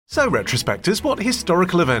So, retrospectors, what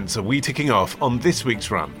historical events are we ticking off on this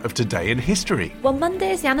week's run of Today in History? Well,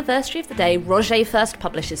 Monday is the anniversary of the day Roget first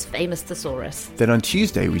published his famous Thesaurus. Then on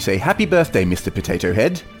Tuesday we say happy birthday, Mr. Potato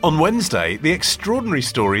Head. On Wednesday, the extraordinary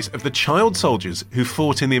stories of the child soldiers who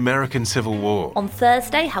fought in the American Civil War. On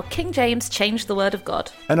Thursday, how King James changed the word of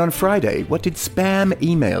God. And on Friday, what did spam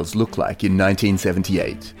emails look like in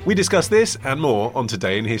 1978? We discuss this and more on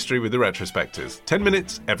Today in History with the retrospectors. 10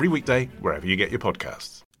 minutes every weekday, wherever you get your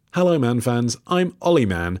podcasts. Hello, Man fans. I'm Ollie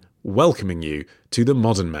Mann, welcoming you to The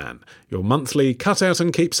Modern Man, your monthly cut out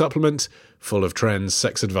and keep supplement full of trends,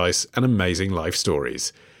 sex advice, and amazing life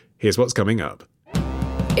stories. Here's what's coming up.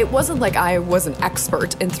 It wasn't like I was an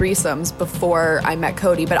expert in threesomes before I met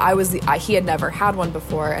Cody, but he had never had one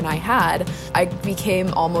before, and I had. I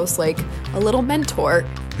became almost like a little mentor.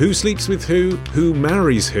 Who sleeps with who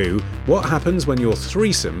marries who, what happens when your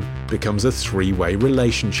threesome becomes a three-way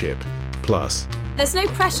relationship. Plus, there's no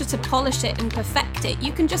pressure to polish it and perfect it.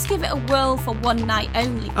 You can just give it a whirl for one night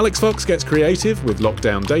only. Alex Fox gets creative with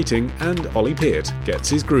lockdown dating, and Ollie Peart gets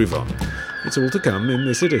his groove on. It's all to come in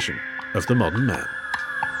this edition of The Modern Man.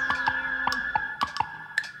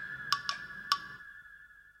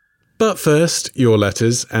 But first, your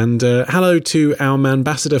letters, and hello to our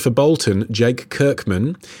ambassador for Bolton, Jake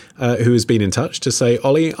Kirkman, who has been in touch to say,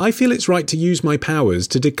 Ollie, I feel it's right to use my powers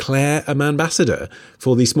to declare a ambassador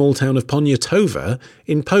for the small town of Poniatowa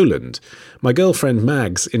in Poland. My girlfriend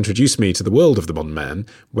Mags introduced me to the world of the modern man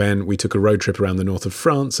when we took a road trip around the north of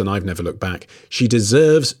France, and I've never looked back. She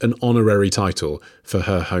deserves an honorary title for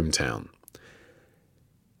her hometown.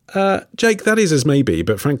 Jake, that is as may be,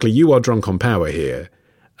 but frankly, you are drunk on power here.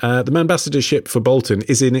 The ambassadorship for Bolton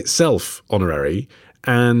is in itself honorary,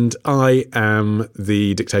 and I am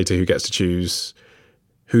the dictator who gets to choose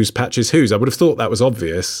whose patch is whose. I would have thought that was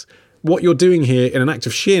obvious. What you're doing here, in an act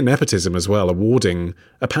of sheer nepotism as well, awarding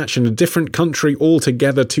a patch in a different country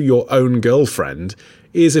altogether to your own girlfriend,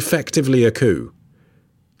 is effectively a coup.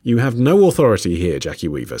 You have no authority here, Jackie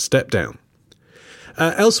Weaver. Step down.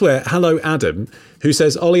 Elsewhere, hello Adam, who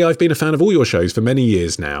says, Ollie, I've been a fan of all your shows for many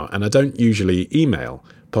years now, and I don't usually email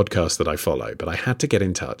podcasts that I follow, but I had to get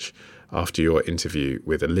in touch after your interview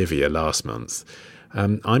with Olivia last month.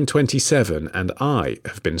 I'm 27 and I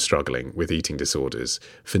have been struggling with eating disorders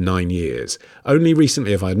for 9 years. Only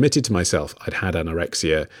recently have I admitted to myself I'd had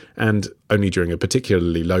anorexia, and only during a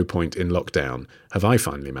particularly low point in lockdown have I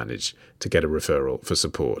finally managed to get a referral for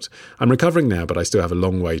support. I'm recovering now, but I still have a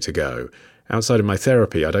long way to go. Outside of my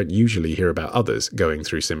therapy, I don't usually hear about others going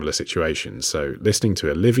through similar situations, so listening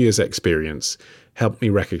to Olivia's experience helped me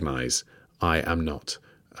recognise I am not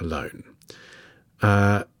alone.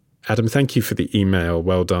 Adam, thank you for the email.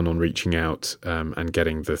 Well done on reaching out and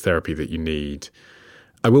getting the therapy that you need.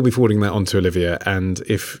 I will be forwarding that on to Olivia, and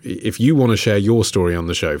if you want to share your story on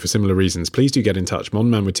the show for similar reasons, please do get in touch,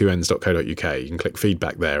 modernmanwith2ns.co.uk. You can click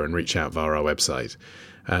feedback there and reach out via our website.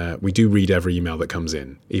 We do read every email that comes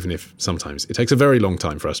in, even if sometimes it takes a very long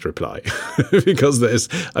time for us to reply because there's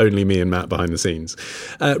only me and Matt behind the scenes.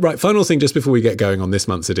 Right, final thing just before we get going on this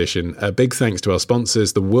month's edition, a big thanks to our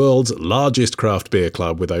sponsors, the world's largest craft beer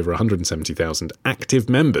club with over 170,000 active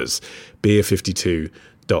members,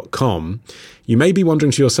 beer52.com. You may be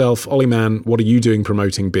wondering to yourself, Ollie Man, what are you doing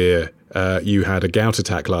promoting beer? You had a gout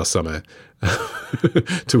attack last summer.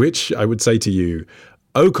 To which I would say to you,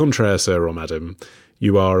 au contraire, sir or madam.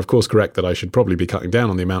 You are, of course, correct that I should probably be cutting down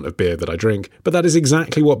on the amount of beer that I drink, but that is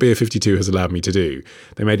exactly what Beer 52 has allowed me to do.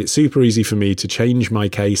 They made it super easy for me to change my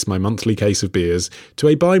monthly case of beers, to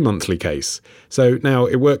a bi-monthly case. So now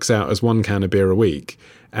it works out as 1 can of beer a week,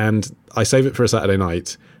 and I save it for a Saturday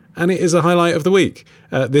night, and it is a highlight of the week.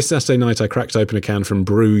 This Saturday night I cracked open a can from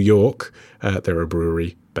Brew York. They're a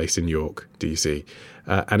brewery based in York, DC,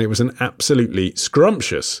 and it was an absolutely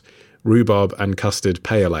scrumptious rhubarb and custard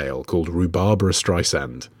pale ale called Rhubarbara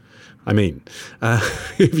Streisand. I mean,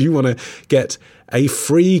 if you want to get a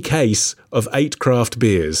free case of 8 craft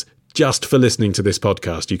beers just for listening to this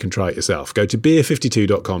podcast, you can try it yourself. Go to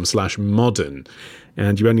beer52.com/modern,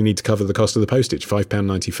 and you only need to cover the cost of the postage,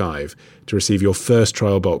 £5.95, to receive your first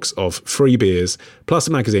trial box of free beers, plus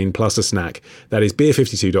a magazine, plus a snack. That is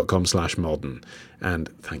beer52.com/modern. And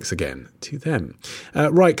thanks again to them.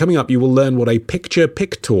 Right, coming up, you will learn what a picture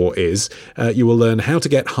pictor is. You will learn how to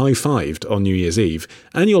get high-fived on New Year's Eve.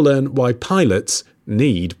 And you'll learn why pilots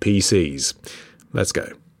need PCs. Let's go.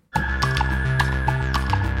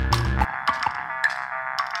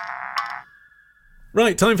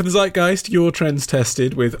 Right, time for the Zeitgeist, your trends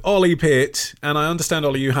tested with Ollie Peart. And I understand,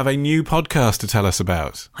 Ollie, you have a new podcast to tell us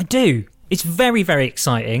about. I do. It's very, very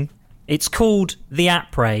exciting. It's called The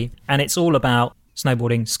Après, and it's all about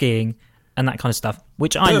snowboarding, skiing, and that kind of stuff,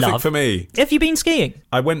 which I Perfect love. for me. Have you been skiing?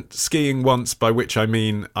 I went skiing once, by which I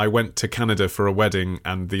mean I went to Canada for a wedding,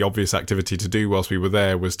 and the obvious activity to do whilst we were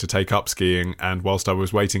there was to take up skiing, and whilst I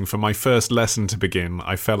was waiting for my first lesson to begin,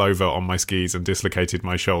 I fell over on my skis and dislocated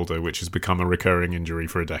my shoulder, which has become a recurring injury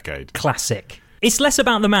for a decade. Classic. It's less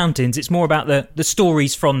about the mountains, it's more about the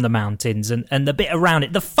stories from the mountains and the bit around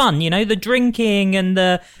it. The fun, the drinking and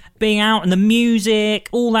the being out and the music,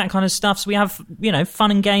 all that kind of stuff. So we have,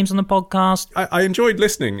 fun and games on the podcast. I enjoyed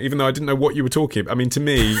listening, even though I didn't know what you were talking about. I mean, to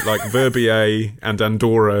me, like Verbier and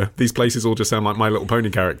Andorra, these places all just sound like My Little Pony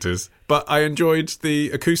characters. But I enjoyed the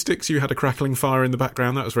acoustics. You had a crackling fire in the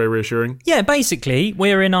background. That was very reassuring. Yeah, basically,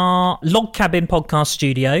 we're in our log cabin podcast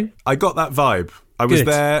studio. I got that vibe. I was Good.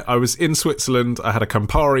 there. I was in Switzerland. I had a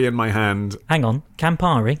Campari in my hand. Hang on,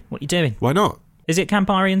 Campari? What are you doing? Why not? Is it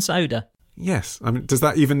Campari and soda? Yes. I mean, does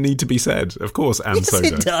that even need to be said? Of course, and soda.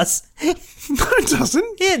 Yes, it does. No, it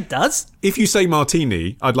doesn't. Yeah, it does. If you say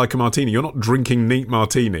martini, I'd like a martini. You're not drinking neat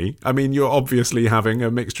martini. I mean, you're obviously having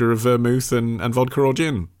a mixture of vermouth and vodka or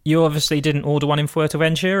gin. You obviously didn't order one in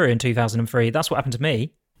Fuerteventura in 2003. That's what happened to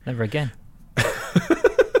me. Never again.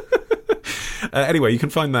 Anyway, you can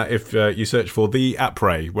find that if you search for The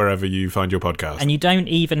Après, wherever you find your podcast. And you don't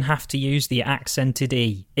even have to use the accented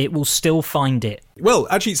E. It will still find it. Well,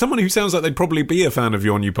 actually, someone who sounds like they'd probably be a fan of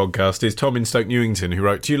your new podcast is Tom in Stoke Newington, who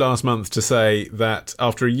wrote to you last month to say that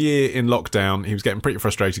after a year in lockdown, he was getting pretty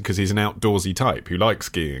frustrated because he's an outdoorsy type who likes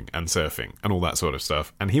skiing and surfing and all that sort of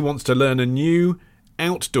stuff. And he wants to learn a new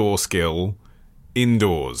outdoor skill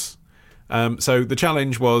indoors. So the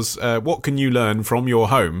challenge was, what can you learn from your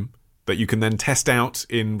home that you can then test out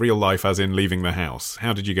in real life, as in leaving the house?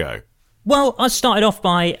 How did you go? Well, I started off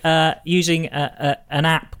by using an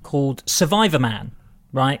app called Survivor Man,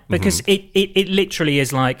 right? Because it literally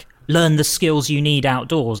is like, learn the skills you need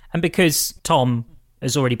outdoors. And because Tom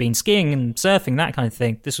has already been skiing and surfing, that kind of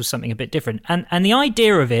thing, this was something a bit different. And the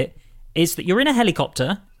idea of it is that you're in a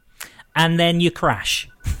helicopter and then you crash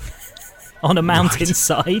on a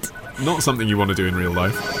mountainside. Not something you want to do in real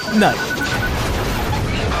life. No.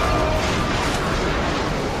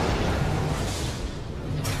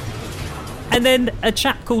 And then a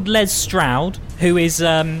chap called Les Stroud, who is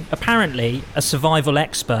apparently a survival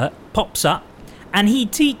expert, pops up and he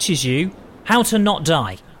teaches you how to not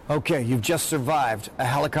die. Okay, you've just survived a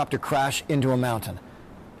helicopter crash into a mountain.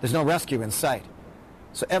 There's no rescue in sight.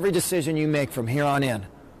 So every decision you make from here on in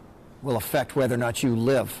will affect whether or not you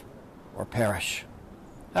live or perish.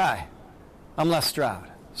 Hi, I'm Les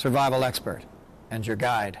Stroud, survival expert, and your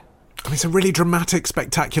guide. I mean, it's a really dramatic,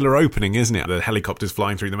 spectacular opening, isn't it? The helicopter's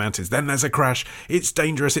flying through the mountains. Then there's a crash. It's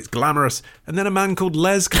dangerous. It's glamorous. And then a man called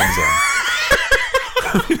Les comes on.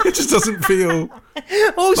 I mean, it just doesn't feel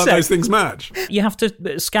Also, like those things match. you have to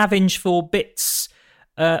scavenge for bits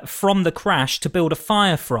from the crash to build a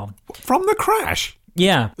fire from. From the crash?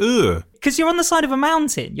 Yeah. Ugh. Because you're on the side of a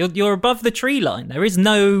mountain. You're above the tree line. There's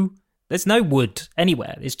no wood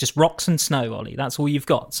anywhere. It's just rocks and snow, Ollie. That's all you've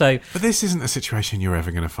got. So, But this isn't a situation you're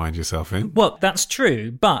ever going to find yourself in. well, that's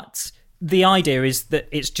true. But the idea is that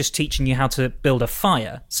it's just teaching you how to build a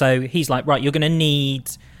fire. So he's like, right, you're going to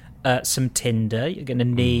need some tinder. You're going to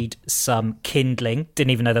need some kindling.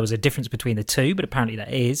 Didn't even know there was a difference between the two, but apparently there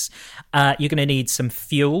is. You're going to need some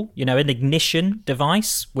fuel, an ignition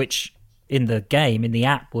device, which in the game, in the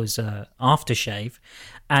app, was aftershave.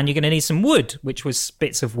 And you're going to need some wood, which was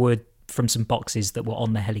bits of wood from some boxes that were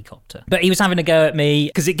on the helicopter. But he was having a go at me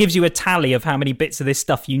because it gives you a tally of how many bits of this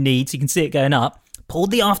stuff you need. So you can see it going up.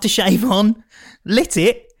 Poured the aftershave on, lit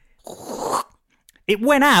it. It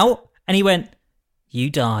went out and he went, you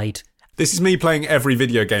died. This is me playing every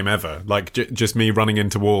video game ever. Like, just me running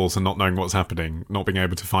into walls and not knowing what's happening, not being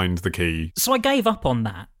able to find the key. So I gave up on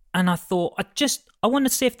that. And I thought, I want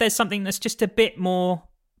to see if there's something that's just a bit more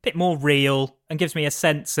real and gives me a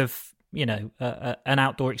sense of, an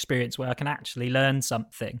outdoor experience where I can actually learn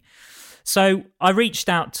something. So I reached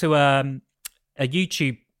out to a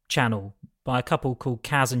YouTube channel by a couple called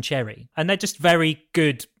Kaz and Cherry, and they're just very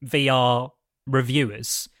good VR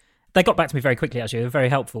reviewers. They got back to me very quickly, actually. They were very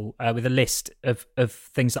helpful with a list of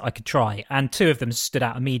things that I could try, and two of them stood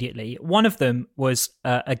out immediately. One of them was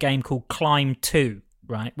a game called Climb 2,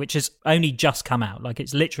 right, which has only just come out. Like,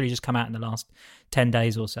 it's literally just come out in the last 10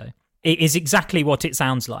 days or so. It is exactly what it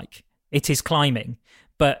sounds like. It is climbing,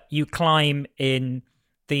 but you climb in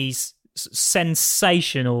these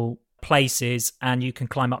sensational places, and you can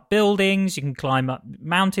climb up buildings, you can climb up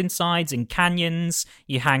mountainsides and canyons,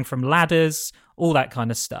 you hang from ladders, all that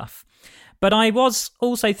kind of stuff. But I was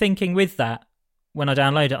also thinking with that, when I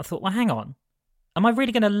downloaded it, I thought, well, hang on, am I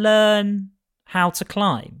really going to learn how to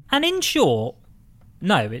climb? And in short,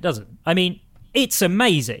 No, it doesn't. I mean, it's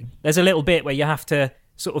amazing. There's a little bit where you have to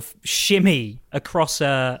sort of shimmy across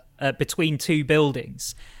between two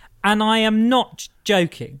buildings. And I am not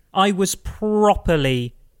joking. I was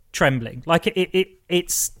properly trembling. Like,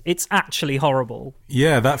 it's actually horrible.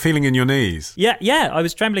 Yeah, that feeling in your knees. Yeah, I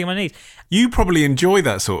was trembling in my knees. You probably enjoy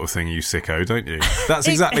that sort of thing, you sicko, don't you? That's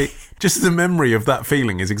exactly... just the memory of that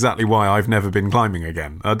feeling is exactly why I've never been climbing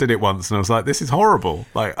again. I did it once and I was like, this is horrible.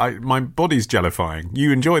 Like, my body's jellifying.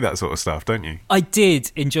 You enjoy that sort of stuff, don't you? I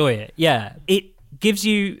did enjoy it, yeah. It gives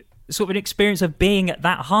you sort of an experience of being at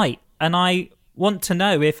that height. And I want to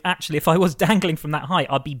know if I was dangling from that height,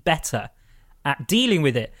 I'd be better at dealing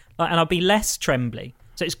with it. And I'd be less trembly.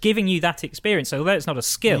 So it's giving you that experience. So although it's not a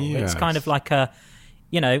skill, It's kind of like a...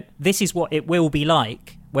 this is what it will be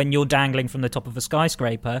like when you're dangling from the top of a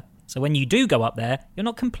skyscraper. So when you do go up there, you're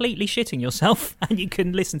not completely shitting yourself and you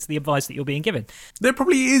can listen to the advice that you're being given. There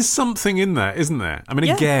probably is something in there, isn't there? I mean,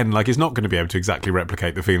 again, like, it's not going to be able to exactly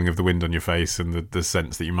replicate the feeling of the wind on your face and the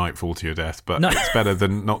sense that you might fall to your death, but it's better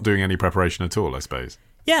than not doing any preparation at all, I suppose.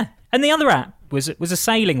 Yeah, and the other app was a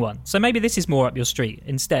sailing one, so maybe this is more up your street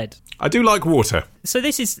instead. I do like water. So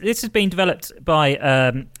this has been developed by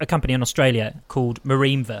a company in Australia called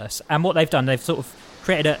Marineverse, and what they've done, they've sort of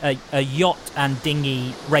created a yacht and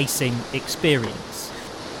dinghy racing experience.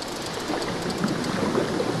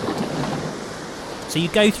 So you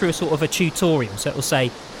go through a sort of a tutorial, so it will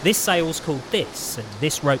say, this sail's called this, and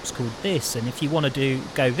this rope's called this, and if you want to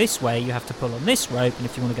go this way, you have to pull on this rope, and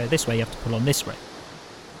if you want to go this way, you have to pull on this rope.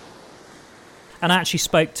 And I actually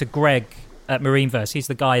spoke to Greg at Marineverse. He's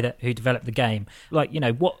the guy who developed the game. Like,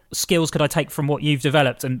 what skills could I take from what you've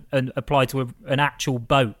developed and apply to an actual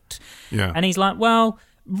boat? Yeah. And he's like, well,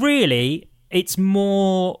 really, it's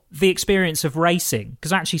more the experience of racing.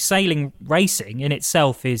 Because actually sailing racing in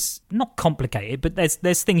itself is not complicated, but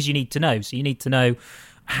there's things you need to know. So you need to know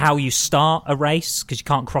how you start a race, because you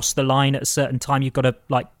can't cross the line at a certain time. You've got to,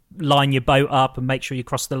 like, line your boat up and make sure you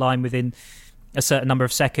cross the line within a certain number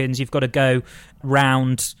of seconds. You've got to go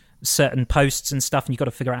round certain posts and stuff, and you've got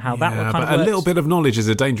to figure out how that kind of works. A little bit of knowledge is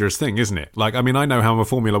a dangerous thing, isn't it? Like, I mean, I know how a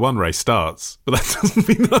Formula One race starts, but that doesn't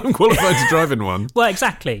mean that I'm qualified to drive in one. Well,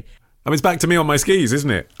 exactly. I mean, it's back to me on my skis, isn't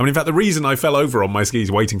it? I mean, in fact, the reason I fell over on my skis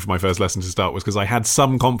waiting for my first lesson to start was because I had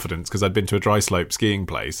some confidence, because I'd been to a dry slope skiing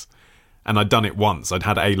place, and I'd done it once. I'd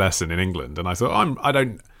had a lesson in England, and I thought, I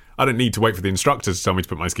don't need to wait for the instructors to tell me to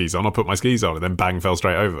put my skis on. I'll put my skis on, and then bang, fell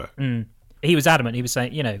straight over. He was adamant. He was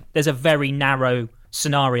saying, there's a very narrow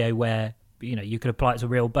scenario where, you could apply it to a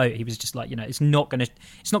real boat. He was just like, it's not going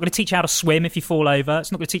to teach you how to swim if you fall over.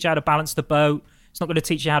 It's not going to teach you how to balance the boat. It's not going to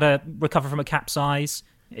teach you how to recover from a capsize.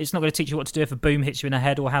 It's not going to teach you what to do if a boom hits you in the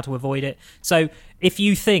head or how to avoid it. So if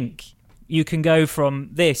you think you can go from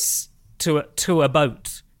this to a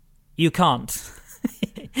boat, you can't.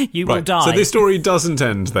 You will die. So this story doesn't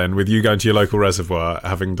end then with you going to your local reservoir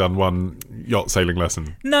having done one yacht sailing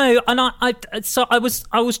lesson. No, and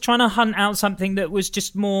I was trying to hunt out something that was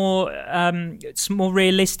just more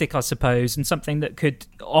realistic, I suppose, and something that could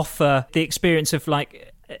offer the experience of,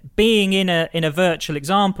 like, being in a virtual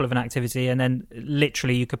example of an activity, and then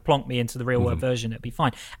literally you could plonk me into the real world version. It'd be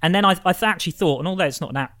fine. And then I actually thought, and although it's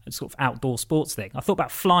not a sort of outdoor sports thing, I thought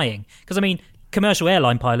about flying, because I mean, commercial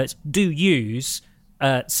airline pilots do use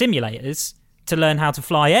simulators to learn how to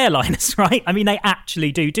fly airliners, right? I mean, they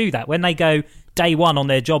actually do that. When they go day one on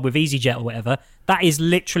their job with EasyJet or whatever, that is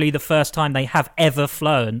literally the first time they have ever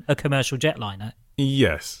flown a commercial jetliner.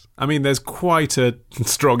 Yes. I mean, there's quite a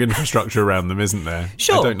strong infrastructure around them, isn't there?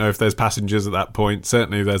 Sure. I don't know if there's passengers at that point.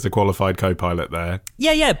 Certainly there's a qualified co-pilot there.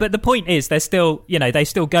 Yeah, but the point is they're still, they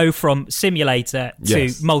still go from simulator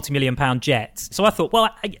to multi-million-pound jets. So I thought, well,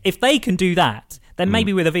 if they can do that, then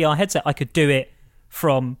maybe with a VR headset I could do it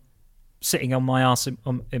from sitting on my arse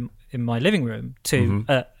in my living room to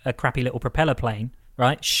a crappy little propeller plane,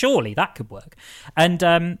 right? Surely that could work. And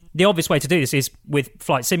the obvious way to do this is with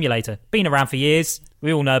Flight Simulator. Been around for years.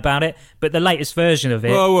 We all know about it. But the latest version of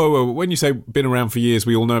it... Whoa. When you say been around for years,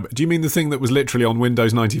 we all know about it, do you mean the thing that was literally on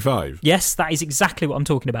Windows 95? Yes, that is exactly what I'm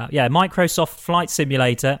talking about. Yeah, Microsoft Flight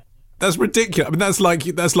Simulator. That's ridiculous. I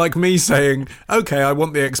mean, that's like me saying, okay, I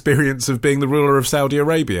want the experience of being the ruler of Saudi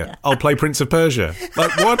Arabia. I'll play Prince of Persia.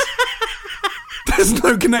 Like, what? There's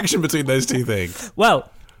no connection between those two things. Well,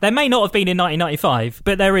 there may not have been in 1995,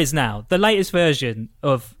 but there is now. The latest version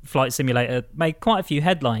of Flight Simulator made quite a few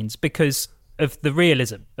headlines because of the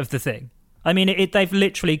realism of the thing. I mean, they've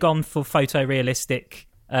literally gone for photorealistic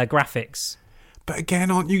graphics. But again,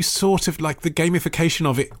 aren't you sort of like the gamification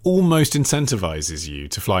of it almost incentivizes you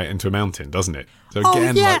to fly it into a mountain, doesn't it? So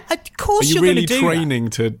again, of course are you you're really going to do training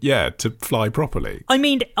to fly properly? I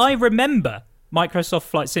mean, I remember Microsoft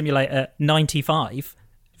Flight Simulator 95,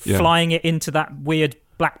 Yeah. flying it into that weird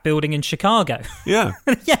black building in Chicago. Yeah.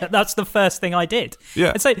 Yeah, that's the first thing I did.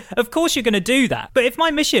 Yeah. And so, of course, you're going to do that. But if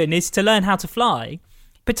my mission is to learn how to fly,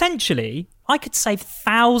 potentially I could save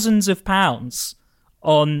thousands of pounds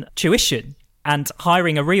on tuition and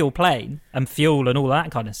hiring a real plane and fuel and all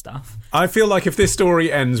that kind of stuff. I feel like if this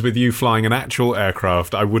story ends with you flying an actual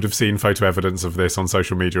aircraft, I would have seen photo evidence of this on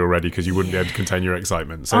social media already because you wouldn't be able to contain your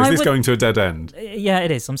excitement. So is this going to a dead end? Yeah,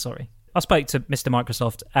 it is. I'm sorry. I spoke to Mr.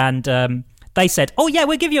 Microsoft and they said, oh, yeah,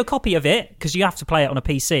 we'll give you a copy of it because you have to play it on a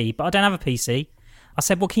PC, but I don't have a PC. I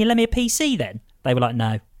said, well, can you lend me a PC then? They were like,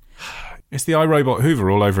 no. It's the iRobot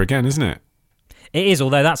Hoover all over again, isn't it? It is,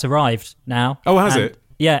 although that's arrived now. Oh, has it?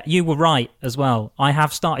 Yeah, you were right as well. I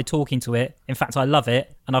have started talking to it. In fact, I love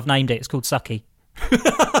it, and I've named it. It's called Sucky.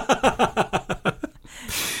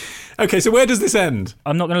 Okay, so where does this end?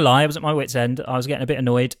 I'm not going to lie, I was at my wit's end. I was getting a bit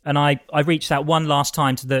annoyed, and I reached out one last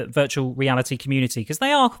time to the virtual reality community, because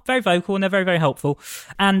they are very vocal and they're very, very helpful.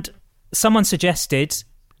 And someone suggested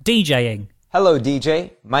DJing. Hello,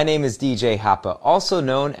 DJ. My name is DJ Happa, also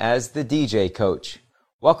known as the DJ Coach.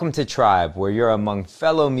 Welcome to Tribe, where you're among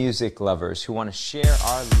fellow music lovers who want to share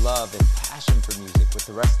our love and passion for music with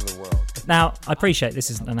the rest of the world. Now, I appreciate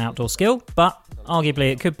this isn't an outdoor skill, but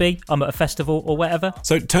arguably it could be. I'm at a festival or whatever.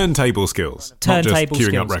 So turntable skills, not just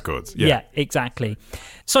queuing up records. Yeah, exactly.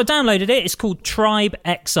 So I downloaded it. It's called Tribe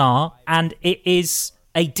XR, and it is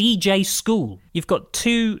a DJ school. You've got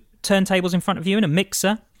 2 turntables in front of you and a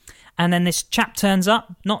mixer, and then this chap turns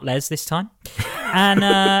up, not Les this time,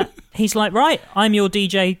 and he's like, right, I'm your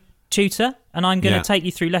DJ tutor, and I'm going to take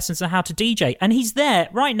you through lessons on how to DJ. And he's there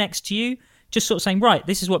right next to you, just sort of saying, right,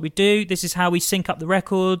 this is what we do, this is how we sync up the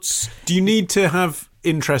records. Do you need to have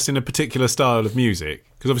interest in a particular style of music?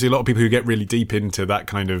 Because obviously a lot of people who get really deep into that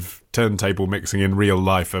kind of turntable mixing in real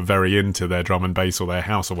life are very into their drum and bass or their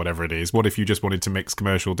house or whatever it is. What if you just wanted to mix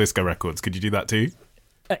commercial disco records? Could you do that too?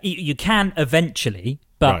 You can eventually,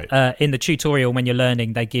 but Right. In the tutorial when you're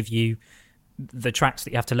learning, they give you the tracks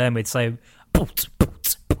that you have to learn with. So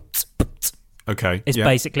Okay. it's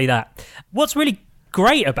basically that. What's really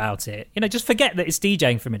great about it, just forget that it's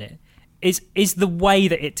DJing for a minute, is the way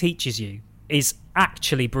that it teaches you is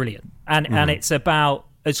actually brilliant. And it's about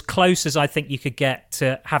as close as I think you could get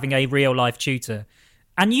to having a real life tutor.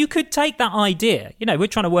 And you could take that idea, we're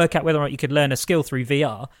trying to work out whether or not you could learn a skill through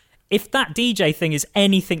VR. If that DJ thing is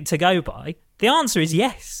anything to go by, the answer is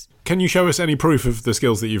yes. Can you show us any proof of the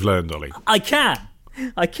skills that you've learned, Ollie? I can.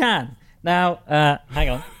 Now, hang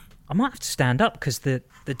on. I might have to stand up because the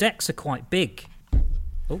decks are quite big.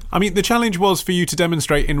 I mean, the challenge was for you to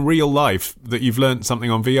demonstrate in real life that you've learnt something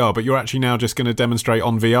on VR, but you're actually now just going to demonstrate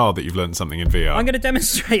on VR that you've learnt something in VR. I'm going to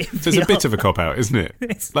demonstrate in So it's VR. a bit of a cop-out, isn't it?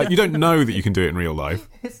 You don't know that you can do it in real life.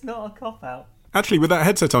 It's not a cop-out. Actually, with that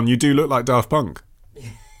headset on, you do look like Daft Punk.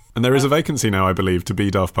 And there is a vacancy now, I believe, to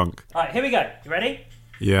be Daft Punk. All right, here we go. You ready?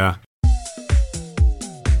 Yeah.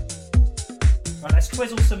 Right, let's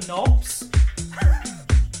twizzle some knobs. I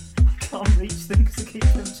can't reach them because I keep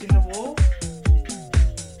punching the wall.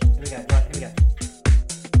 Here we go. Right, here we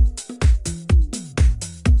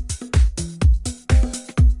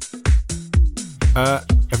go.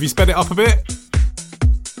 Have you sped it up a bit?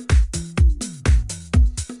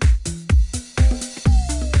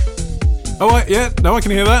 Oh, yeah, no, I can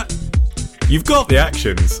hear that. You've got the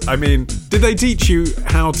actions. I mean, did they teach you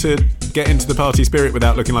how to get into the party spirit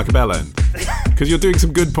without looking like a bellend? Because you're doing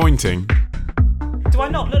some good pointing. Do I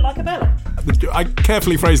not look like a bellend? I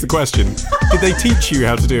carefully phrased the question. Did they teach you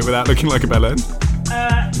how to do it without looking like a bellend?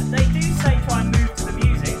 They do say try and move to the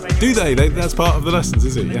music. Do they? That's part of the lessons,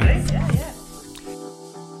 is it? Yeah.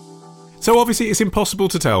 So obviously it's impossible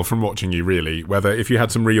to tell from watching you, really, whether if you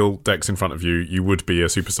had some real decks in front of you, you would be a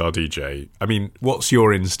superstar DJ. I mean, what's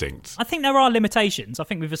your instinct? I think there are limitations. I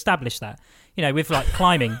think we've established that. With like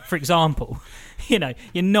climbing, for example, you're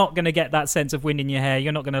not going to get that sense of wind in your hair.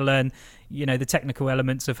 You're not going to learn, the technical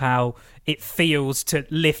elements of how it feels to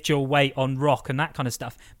lift your weight on rock and that kind of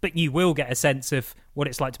stuff. But you will get a sense of what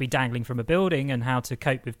it's like to be dangling from a building and how to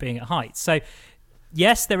cope with being at heights. So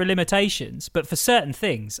yes, there are limitations, but for certain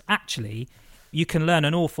things, actually, you can learn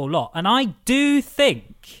an awful lot. And I do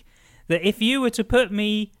think that if you were to put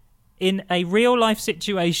me in a real-life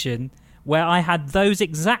situation where I had those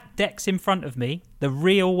exact decks in front of me, the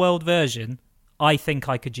real-world version, I think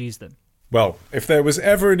I could use them. Well, if there was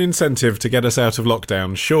ever an incentive to get us out of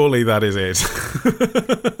lockdown, surely that is it.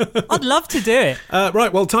 I'd love to do it.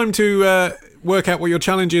 Right, well, time to work out what your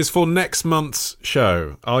challenge is for next month's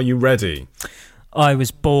show. Are you ready? I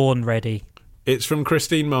was born ready. It's from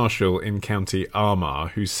Christine Marshall in County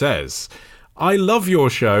Armagh, who says, I love your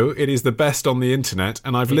show. It is the best on the internet,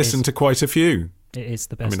 and I've listened to quite a few. It is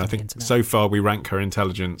the best on I the think internet. so far we rank her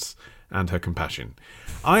intelligence and her compassion.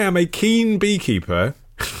 I am a keen beekeeper.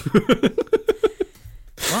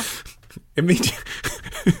 What?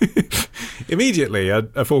 Immediately,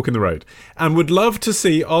 a fork in the road. And would love to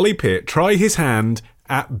see Ollie Pitt try his hand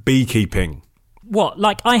at beekeeping. What?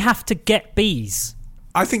 Like, I have to get bees?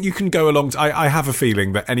 I think you can go along. I have a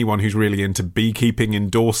feeling that anyone who's really into beekeeping in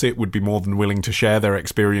Dorset would be more than willing to share their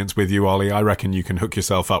experience with you, Ollie. I reckon you can hook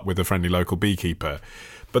yourself up with a friendly local beekeeper.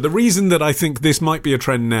 But the reason that I think this might be a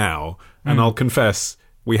trend now, and I'll confess,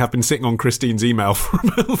 we have been sitting on Christine's email for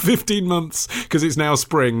about 15 months because it's now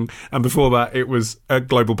spring, and before that it was a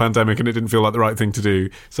global pandemic and it didn't feel like the right thing to do.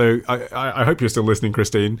 So I hope you're still listening,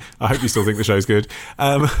 Christine. I hope you still think the show's good.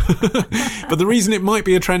 But the reason it might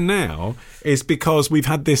be a trend now is because we've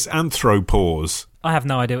had this anthropause. I have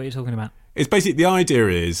no idea what you're talking about. It's basically, the idea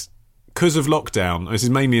is, because of lockdown, this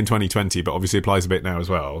is mainly in 2020, but obviously applies a bit now as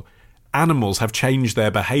well, animals have changed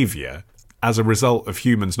their behaviour as a result of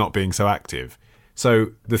humans not being so active.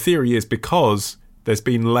 So the theory is, because there's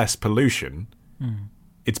been less pollution,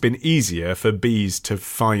 it's been easier for bees to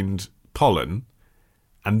find pollen,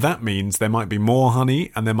 and that means there might be more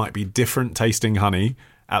honey and there might be different tasting honey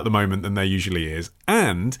at the moment than there usually is.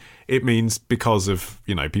 And it means, because of,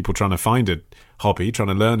 people trying to find a hobby, trying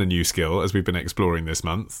to learn a new skill, as we've been exploring this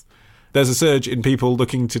month, there's a surge in people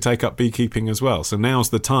looking to take up beekeeping as well. So now's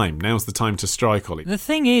the time to strike, Ollie. The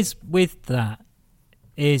thing is with that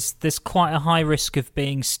is there's quite a high risk of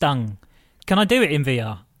being stung. Can I do it in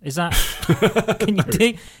VR? Is that... Can you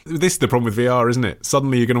do... This is the problem with VR, isn't it?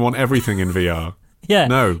 Suddenly you're going to want everything in VR. Yeah.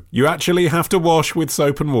 No, you actually have to wash with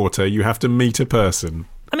soap and water. You have to meet a person.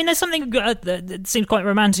 I mean, there's something that seems quite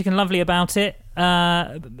romantic and lovely about it.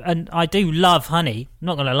 And I do love honey,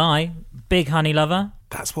 not going to lie. Big honey lover.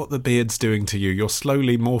 That's what the beard's doing to you. You're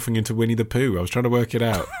slowly morphing into Winnie the Pooh. I was trying to work it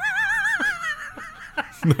out.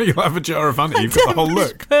 No, you'll have a jar of honey. You've got the whole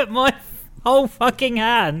look. Put my whole fucking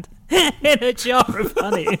hand in a jar of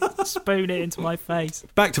honey and spoon it into my face.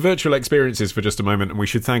 Back to virtual experiences for just a moment, and we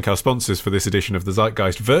should thank our sponsors for this edition of the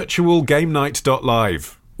Zeitgeist,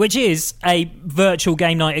 virtualgamenight.live. Which is a virtual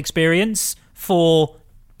game night experience for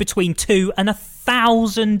between 2,000 and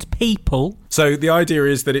 1,000 people. So the idea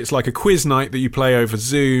is that it's like a quiz night that you play over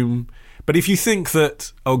Zoom. But if you think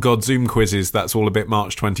that, oh God, Zoom quizzes, that's all a bit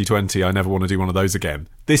March 2020, I never want to do one of those again.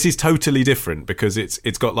 This is totally different because it's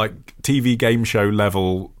got like TV game show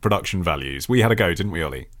level production values. We had a go, didn't we,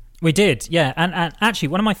 Ollie? We did, yeah. And actually,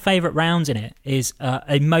 one of my favourite rounds in it is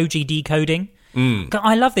emoji decoding.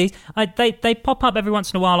 I love these. They pop up every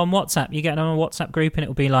once in a while on WhatsApp. You get on a WhatsApp group and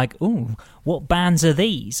it'll be like, ooh, what bands are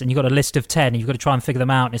these? And you've got a list of 10 and you've got to try and figure them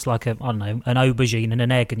out. And it's like, an aubergine and an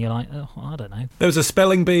egg. And you're like, oh, I don't know. There was a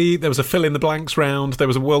spelling bee. There was a fill in the blanks round. There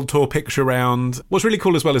was a world tour picture round. What's really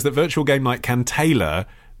cool as well is that Virtual Game Night can tailor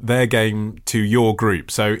their game to your group.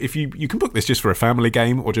 So if you can book this just for a family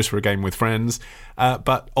game or just for a game with friends,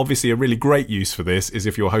 but obviously a really great use for this is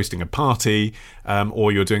if you're hosting a party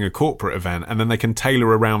or you're doing a corporate event, and then they can tailor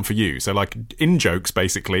around for you. So like in-jokes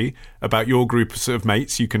basically about your group of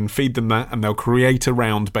mates, you can feed them that and they'll create a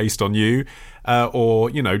round based on you.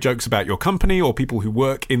 Or jokes about your company or people who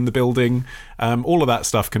work in the building. All of that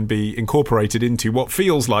stuff can be incorporated into what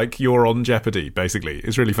feels like you're on Jeopardy, basically.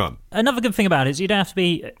 It's really fun. Another good thing about it is you don't have to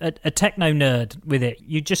be a techno nerd with it.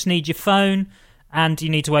 You just need your phone and you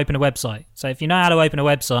need to open a website. So if you know how to open a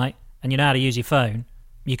website and you know how to use your phone,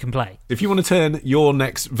 you can play. If you want to turn your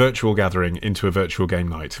next virtual gathering into a virtual game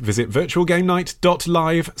night, visit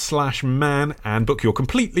virtualgamenight.live/man and book your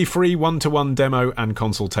completely free one-to-one demo and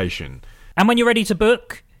consultation. And when you're ready to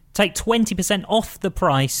book, take 20% off the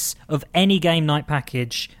price of any game night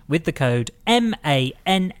package with the code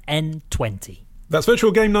MANN20. That's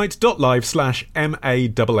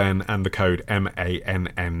virtualgamenight.live/MANN and the code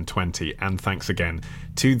MANN20. And thanks again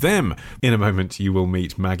to them. In a moment, you will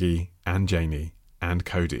meet Maggie and Janie and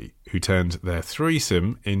Cody, who turned their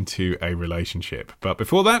threesome into a relationship. But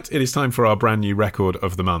before that, it is time for our brand new record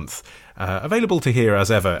of the month. Available to hear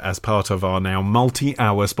as ever as part of our now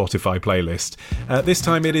multi-hour Spotify playlist. This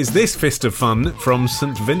time it is this fist of fun from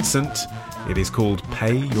St. Vincent. It is called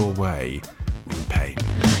Pay Your Way in Pain.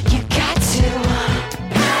 You got to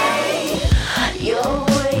pay your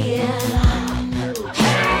way in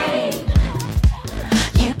pain.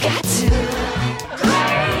 You got to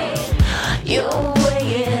pay your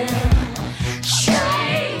way in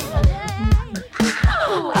shame.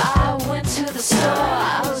 I went to the store,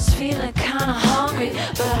 I was feeling kinda hungry,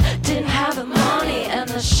 but I didn't have the money and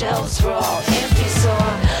the shelves were all empty, so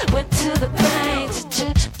I went to the bank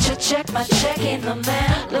to checked my check in, the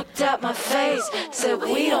man looked at my face, said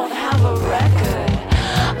we don't have a record.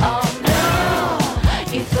 Oh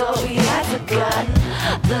no, you thought we had forgotten.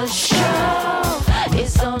 The show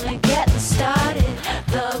is only getting started.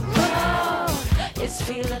 The road is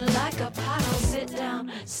feeling like a puddle. Sit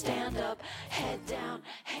down, stand up, head down,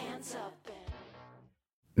 hands up.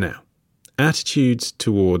 Now, attitudes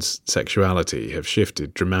towards sexuality have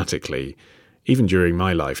shifted dramatically, even during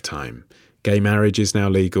my lifetime. Gay marriage is now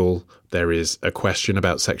legal, there is a question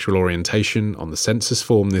about sexual orientation on the census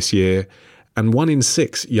form this year, and 1 in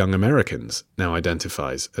 6 young Americans now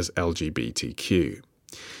identifies as LGBTQ.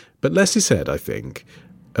 But less is said, I think,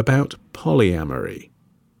 about polyamory.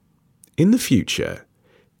 In the future,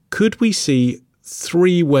 could we see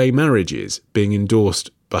 3-way marriages being endorsed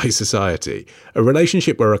by society, a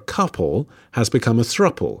relationship where a couple has become a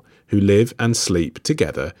throuple who live and sleep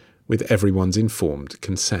together with everyone's informed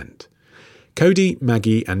consent? Cody,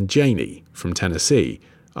 Maggie and Janie from Tennessee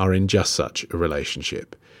are in just such a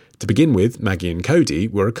relationship. To begin with, Maggie and Cody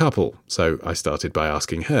were a couple, so I started by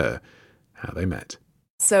asking her how they met.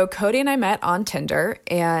 So Cody and I met on Tinder,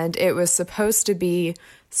 and it was supposed to be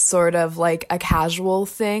sort of like a casual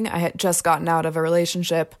thing. I had just gotten out of a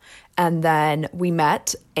relationship, and then we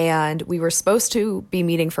met, and we were supposed to be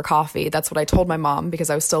meeting for coffee. That's what I told my mom because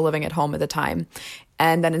I was still living at home at the time.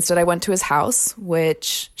 And then instead I went to his house,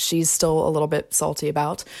 which she's still a little bit salty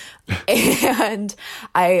about. And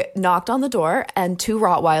I knocked on the door, and 2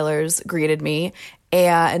 Rottweilers greeted me,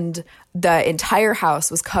 and the entire house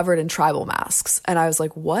was covered in tribal masks. And I was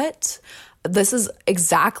like, what? This is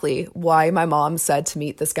exactly why my mom said to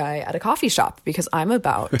meet this guy at a coffee shop, because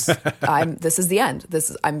this is the end.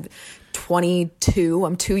 I'm 22.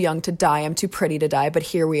 I'm too young to die. I'm too pretty to die. But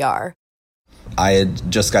here we are. I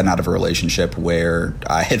had just gotten out of a relationship where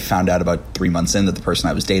I had found out about 3 months in that the person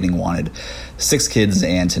I was dating wanted 6 kids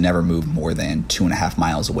and to never move more than 2.5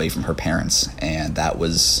 miles away from her parents. And that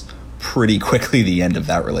was pretty quickly the end of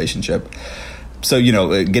that relationship. So,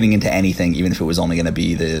 getting into anything, even if it was only going to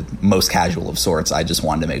be the most casual of sorts, I just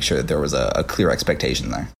wanted to make sure that there was a clear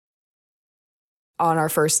expectation there. On our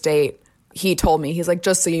first date, he told me, he's like,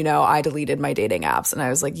 just so you know, I deleted my dating apps. And I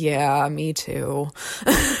was like, yeah, me too.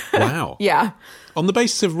 Wow. Yeah. On the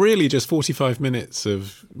basis of really just 45 minutes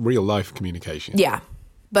of real life communication. Yeah.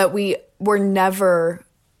 But we were never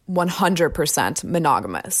 100%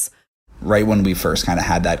 monogamous. Right when we first kind of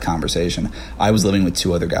had that conversation, I was living with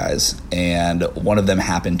 2 other guys, and one of them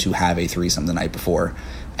happened to have a threesome the night before.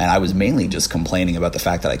 And I was mainly just complaining about the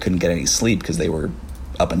fact that I couldn't get any sleep because they were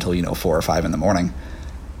up until, 4 or 5 in the morning.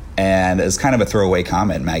 And as kind of a throwaway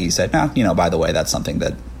comment, Maggie said, no, by the way, that's something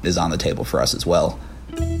that is on the table for us as well.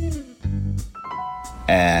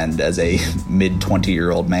 And as a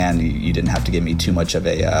mid-20-year-old man, you didn't have to give me too much of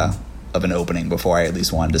an opening before I at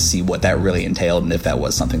least wanted to see what that really entailed and if that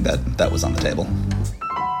was something that was on the table.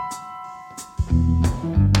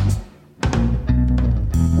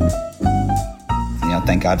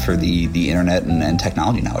 Thank God for the internet and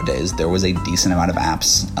technology nowadays. There was a decent amount of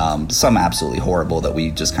apps, some absolutely horrible that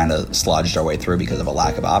we just kind of slodged our way through because of a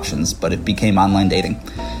lack of options, but it became online dating.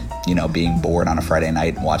 Being bored on a Friday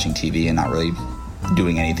night watching TV and not really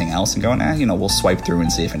doing anything else and going, we'll swipe through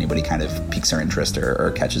and see if anybody kind of piques our interest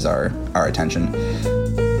or catches our attention.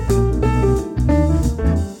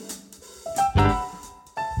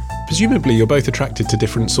 Presumably you're both attracted to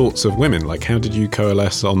different sorts of women. Like, how did you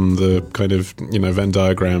coalesce on the kind of, Venn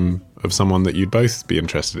diagram of someone that you'd both be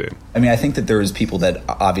interested in? I mean, I think that there's people that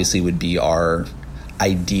obviously would be our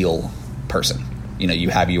ideal person. You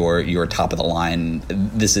have your top of the line,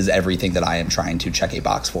 this is everything that I am trying to check a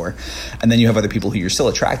box for. And then you have other people who you're still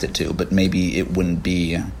attracted to, but maybe it wouldn't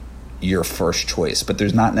be your first choice. But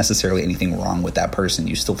there's not necessarily anything wrong with that person.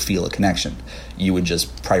 You still feel a connection. You would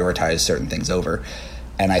just prioritize certain things over.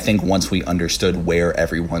 And I think once we understood where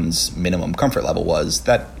everyone's minimum comfort level was,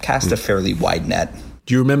 that cast a fairly wide net.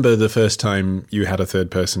 Do you remember the first time you had a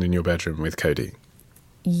third person in your bedroom with Cody?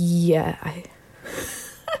 Yeah,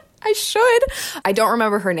 I should. I don't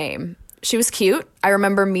remember her name. She was cute. I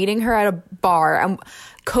remember meeting her at a bar, and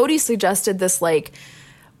Cody suggested this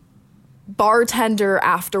bartender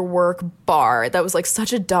after work bar that was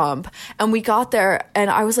such a dump. And we got there,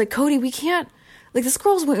 and I was like, Cody, we can't. This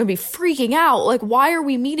girl's going to be freaking out. Why are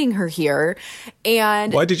we meeting her here?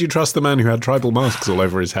 And why did you trust the man who had tribal masks all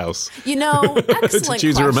over his house? Excellent to choose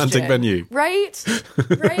question. A romantic venue. Right?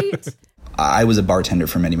 I was a bartender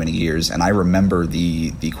for many, many years, and I remember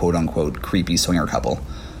the quote-unquote creepy swinger couple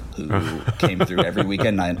who came through every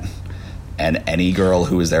weekend night. And any girl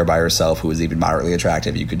who was there by herself who was even moderately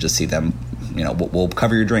attractive, you could just see them, we'll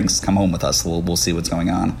cover your drinks, come home with us, we'll see what's going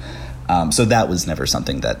on. So that was never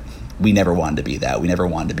something that we never wanted to be that. We never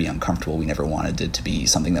wanted to be uncomfortable. We never wanted it to be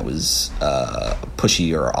something that was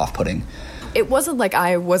pushy or off-putting. It wasn't like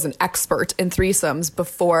I was an expert in threesomes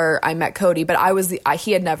before I met Cody, but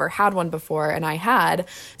he had never had one before and I had.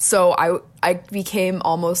 So I became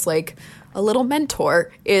almost like a little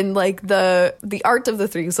mentor in like the art of the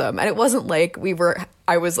threesome. And it wasn't like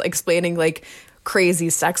I was explaining like crazy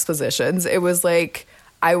sex positions. It was like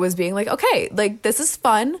I was being like, okay, like this is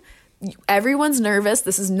fun. Everyone's nervous.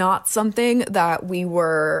 This is not something that we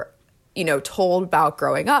were, told about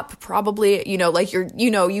growing up. Probably, like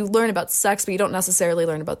you learn about sex, but you don't necessarily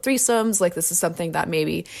learn about threesomes. Like this is something that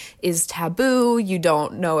maybe is taboo. You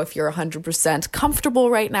don't know if you're 100% comfortable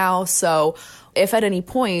right now. So if at any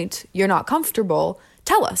point you're not comfortable,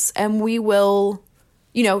 tell us and we will,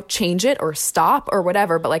 change it or stop or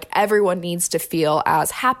whatever. But like everyone needs to feel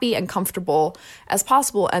as happy and comfortable as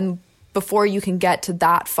possible. And before you can get to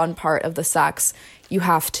that fun part of the sex, you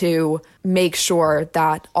have to make sure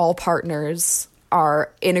that all partners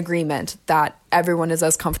are in agreement that everyone is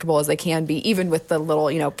as comfortable as they can be, even with the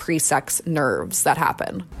little, pre-sex nerves that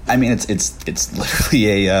happen. I mean, it's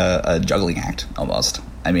literally a juggling act almost.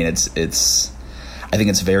 I mean, I think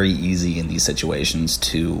it's very easy in these situations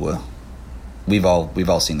to, we've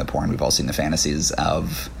all seen the porn, we've all seen the fantasies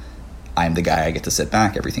of, I'm the guy, I get to sit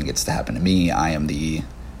back, everything gets to happen to me, I am the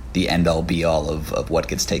end-all be-all of what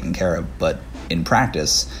gets taken care of. But in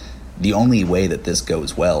practice, the only way that this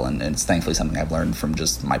goes well, and it's thankfully something I've learned from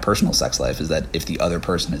just my personal sex life, is that if the other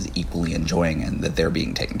person is equally enjoying and that they're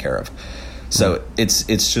being taken care of. So it's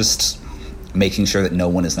just making sure that no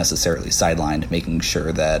one is necessarily sidelined, making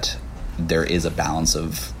sure that there is a balance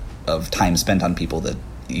of time spent on people, that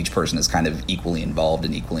each person is kind of equally involved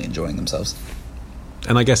and equally enjoying themselves.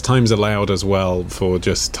 And I guess time's allowed as well for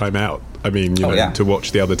just time out. I mean, to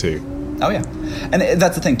watch the other two. Oh, yeah. And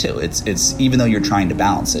that's the thing, too. It's even though you're trying to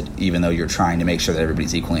balance it, even though you're trying to make sure that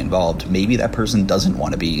everybody's equally involved, maybe that person doesn't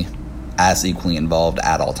want to be as equally involved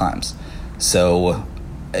at all times. So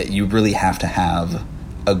you really have to have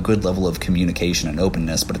a good level of communication and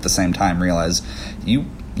openness, but at the same time realize you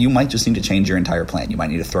might just need to change your entire plan. You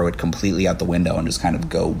might need to throw it completely out the window and just kind of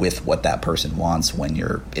go with what that person wants when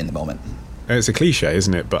you're in the moment. It's a cliche,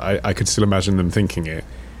 isn't it? But I could still imagine them thinking it,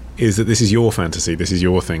 is that this is your fantasy, this is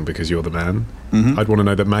your thing because you're the man. Mm-hmm. I'd want to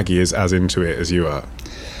know that Maggie is as into it as you are.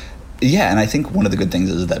 Yeah, and I think one of the good things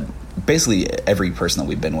is that basically every person that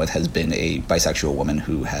we've been with has been a bisexual woman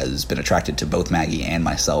who has been attracted to both Maggie and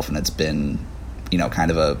myself, and it's been,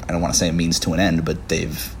 kind of I don't want to say a means to an end, but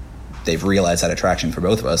they've realized that attraction for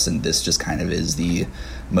both of us, and this just kind of is the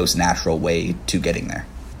most natural way to getting there.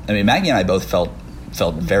 I mean, Maggie and I both felt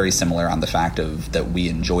very similar on the fact of that we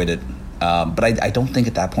enjoyed it, but I don't think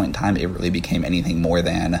at that point in time it really became anything more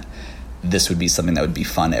than this would be something that would be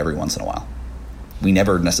fun every once in a while. We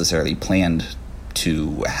never necessarily planned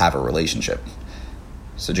to have a relationship.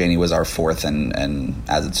 So Janie was our fourth and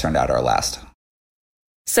as it's turned out, our last.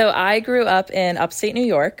 So I grew up in upstate New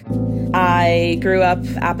York. I grew up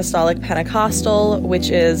Apostolic Pentecostal, which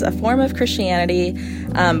is a form of Christianity,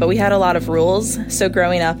 but we had a lot of rules. So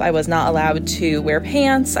growing up, I was not allowed to wear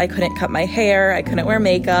pants. I couldn't cut my hair. I couldn't wear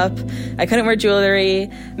makeup. I couldn't wear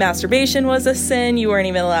jewelry. Masturbation was a sin. You weren't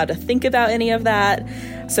even allowed to think about any of that.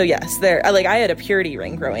 So yes, I had a purity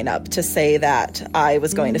ring growing up to say that I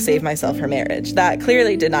was going to save myself for marriage. That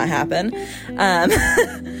clearly did not happen.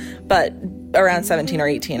 But around 17 or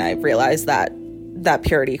 18, I realized that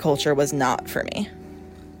purity culture was not for me.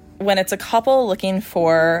 When it's a couple looking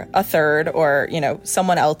for a third or,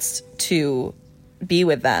 someone else to be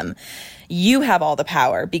with them, you have all the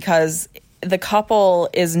power because the couple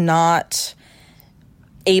is not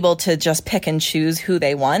able to just pick and choose who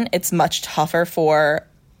they want. It's much tougher for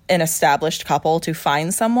an established couple to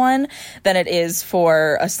find someone than it is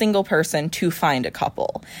for a single person to find a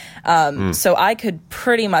couple. So I could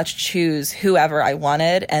pretty much choose whoever I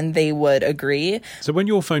wanted and they would agree. So when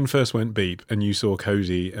your phone first went beep and you saw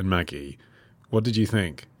Cody and Maggie, what did you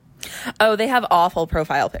think? Oh, they have awful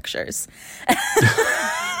profile pictures.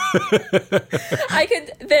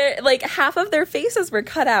 Half of their faces were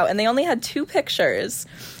cut out and they only had 2 pictures.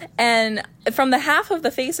 And from the half of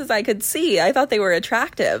the faces I could see, I thought they were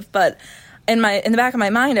attractive. But in the back of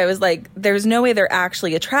my mind, I was like, there's no way they're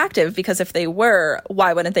actually attractive because if they were,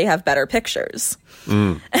 why wouldn't they have better pictures?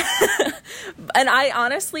 And I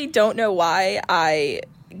honestly don't know why I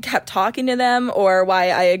kept talking to them or why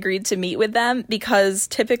I agreed to meet with them, because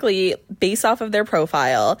typically based off of their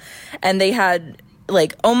profile, and they had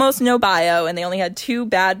almost no bio and they only had 2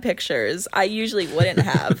 bad pictures, I usually wouldn't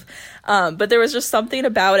have But there was just something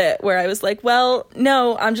about it where I was like, well,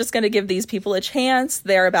 no, I'm just going to give these people a chance.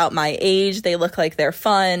 They're about my age. They look like they're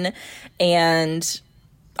fun. And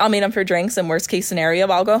I'll meet them for drinks, and worst case scenario,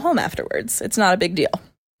 I'll go home afterwards. It's not a big deal.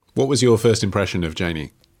 What was your first impression of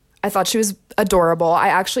Janie? I thought she was adorable.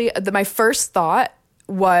 My first thought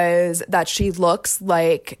was that she looks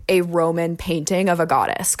like a Roman painting of a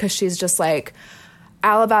goddess, because she's just like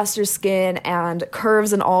alabaster skin and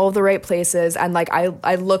curves in all of the right places. And like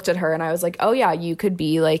I looked at her and I was like, oh yeah, you could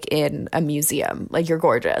be like in a museum. Like, you're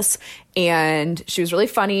gorgeous. And she was really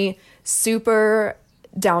funny, super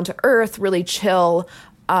down to earth, really chill.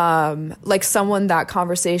 Like someone that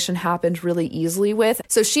conversation happened really easily with.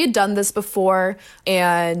 So she had done this before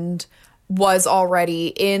and was already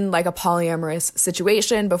in like a polyamorous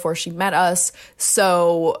situation before she met us.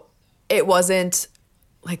 So it wasn't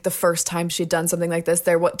like the first time she'd done something like this.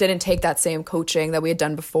 There didn't take that same coaching that we had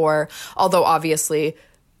done before. Although obviously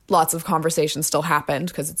lots of conversations still happened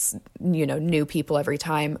because it's, new people every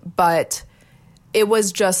time. But it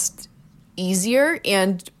was just easier,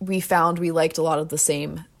 and we found we liked a lot of the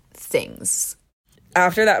same things.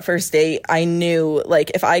 After that first date, I knew,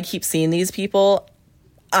 like, if I keep seeing these people,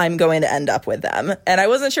 I'm going to end up with them. And I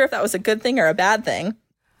wasn't sure if that was a good thing or a bad thing.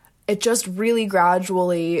 It just really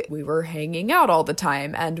gradually, we were hanging out all the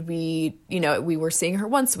time, and we were seeing her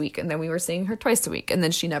once a week, and then we were seeing her twice a week, and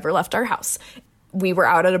then she never left our house. We were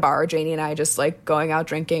out at a bar, Janie and I, just like going out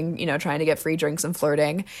drinking, trying to get free drinks and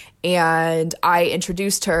flirting. And I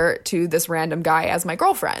introduced her to this random guy as my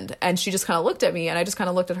girlfriend. And she just kind of looked at me, and I just kind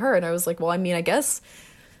of looked at her, and I was like, well, I mean, I guess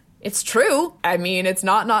it's true. I mean, it's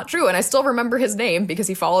not true. And I still remember his name because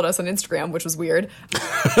he followed us on Instagram, which was weird.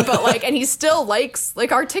 But like, and he still likes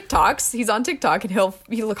like our TikToks. He's on TikTok, and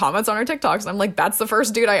he comments on our TikToks. And I'm like, that's the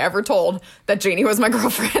first dude I ever told that Janie was my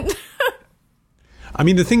girlfriend. I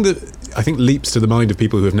mean, the thing that I think leaps to the mind of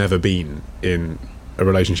people who have never been in a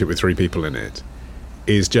relationship with three people in it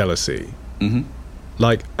is jealousy. Mm-hmm.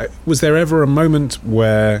 Like, was there ever a moment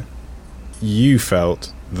where you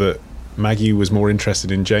felt that Maggie was more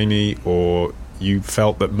interested in Janie, or you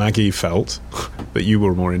felt that Maggie felt that you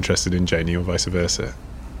were more interested in Janie, or vice versa?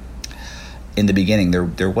 In the beginning,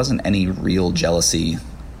 there wasn't any real jealousy,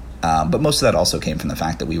 but most of that also came from the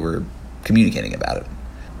fact that we were communicating about it.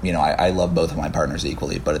 I love both of my partners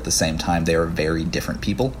equally, but at the same time, they are very different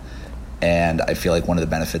people. And I feel like one of the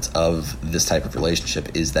benefits of this type of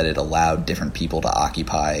relationship is that it allowed different people to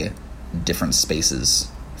occupy different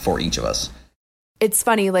spaces for each of us. It's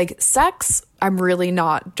funny, like sex, I'm really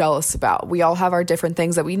not jealous about. We all have our different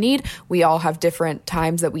things that we need. We all have different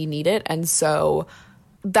times that we need it. And so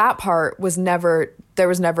that part there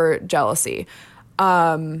was never jealousy.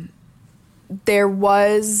 There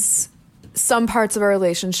was some parts of our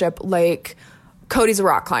relationship, like Cody's a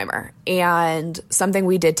rock climber, and something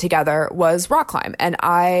we did together was rock climb. And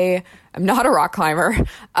I am not a rock climber,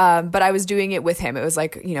 but I was doing it with him. It was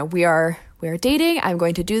like, we are dating. I'm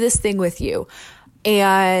going to do this thing with you.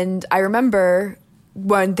 And I remember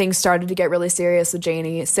when things started to get really serious with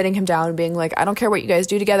Janie, sitting him down and being like, I don't care what you guys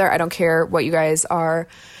do together. I don't care what you guys are,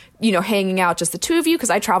 hanging out, just the two of you,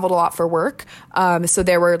 because I traveled a lot for work. So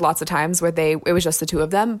there were lots of times where it was just the two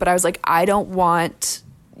of them. But I was like, I don't want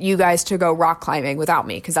you guys to go rock climbing without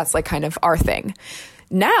me, because that's like kind of our thing.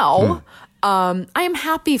 Now, I am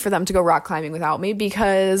happy for them to go rock climbing without me,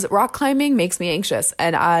 because rock climbing makes me anxious.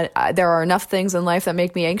 And there are enough things in life that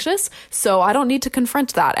make me anxious. So I don't need to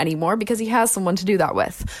confront that anymore, because he has someone to do that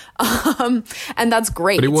with. And that's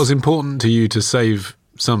great. But it was important to you to save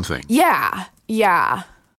something. Yeah.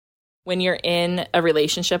 When you're in a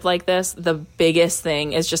relationship like this, the biggest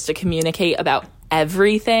thing is just to communicate about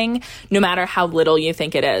everything, no matter how little you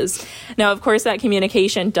think it is. Now, of course, that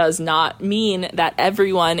communication does not mean that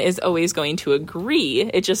everyone is always going to agree.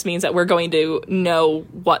 It just means that we're going to know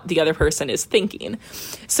what the other person is thinking.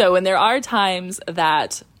 So when there are times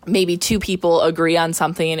that maybe two people agree on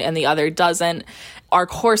something and the other doesn't, our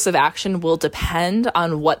course of action will depend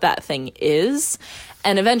on what that thing is.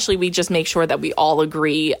 And eventually we just make sure that we all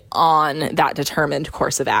agree on that determined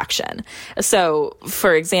course of action. So,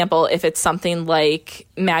 for example, if it's something like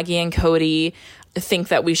Maggie and Cody think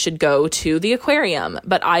that we should go to the aquarium,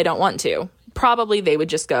 but I don't want to, probably they would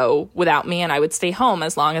just go without me and I would stay home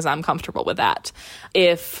as long as I'm comfortable with that.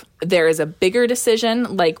 If there is a bigger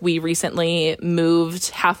decision, like we recently moved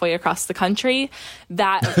halfway across the country,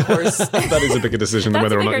 that, of course... that is a bigger decision than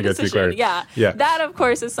whether or not you go to the aquarium. Yeah. That, of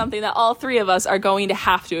course, is something that all three of us are going to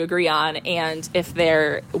have to agree on. And if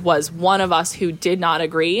there was one of us who did not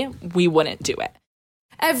agree, we wouldn't do it.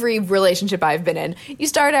 every relationship I've been in. You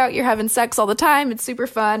start out, you're having sex all the time. It's super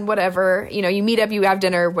fun, whatever. You know, you meet up, you have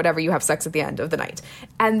dinner, whatever, you have sex at the end of the night.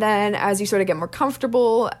 And then as you sort of get more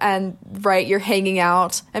comfortable and, right, you're hanging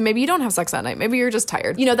out, and maybe you don't have sex that night. Maybe you're just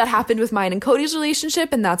tired. You know, that happened with mine and Cody's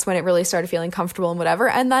relationship, and that's when it really started feeling comfortable and whatever.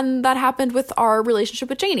 And then that happened with our relationship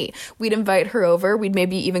with Janie. We'd invite her over. We'd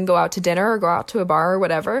maybe even go out to dinner or go out to a bar or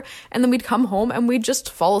whatever. And then we'd come home and we'd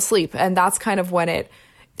just fall asleep. And that's kind of when it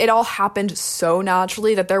all happened so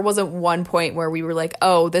naturally that there wasn't one point where we were like,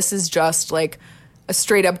 oh, this is just like a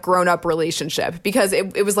straight up grown up relationship, because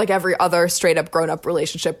it was like every other straight up grown up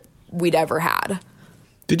relationship we'd ever had.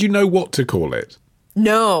 Did you know what to call it?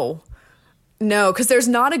 No, because there's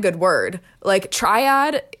not a good word. Like,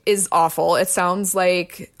 triad is awful. It sounds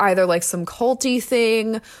like either like some culty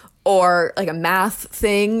thing or like a math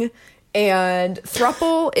thing. And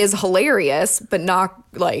throuple is hilarious, but not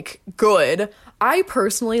like good. I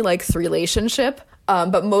personally like three-relationship,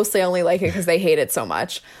 but mostly only like it because they hate it so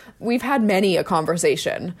much. We've had many a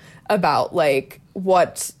conversation about like,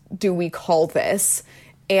 what do we call this?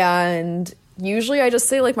 And usually I just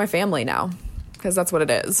say like my family now, because that's what it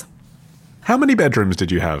is. How many bedrooms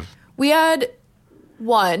did you have? We had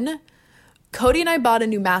one. Cody and I bought a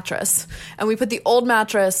new mattress, and we put the old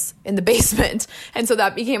mattress in the basement, and so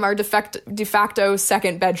that became our de facto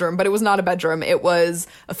second bedroom. But it was not a bedroom; it was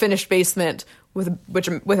a finished basement with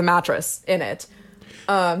a mattress in it.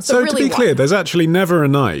 So really, to be clear, there's actually never a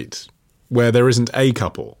night where there isn't a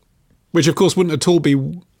couple, which of course wouldn't at all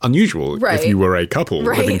be unusual if you were a couple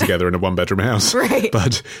living together in a one-bedroom house. Right.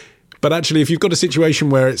 But actually, if you've got a situation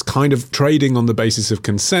where it's kind of trading on the basis of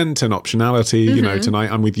consent and optionality, you know,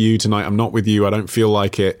 tonight I'm with you, tonight I'm not with you, I don't feel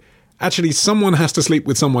like it. Actually, someone has to sleep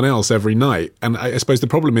with someone else every night. And I suppose the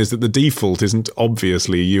problem is that the default isn't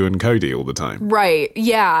obviously you and Cody all the time. Right.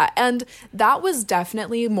 Yeah. And that was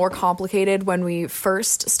definitely more complicated when we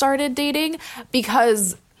first started dating,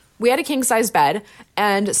 because we had a king-size bed,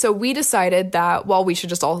 and so we decided that, well, we should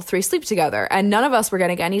just all three sleep together, and none of us were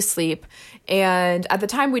getting any sleep. And at the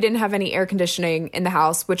time, we didn't have any air conditioning in the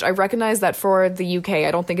house, which I recognize that for the UK,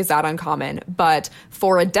 I don't think is that uncommon, but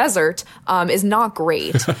for a desert, is not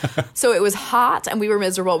great. So it was hot, and we were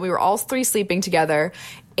miserable. We were all three sleeping together,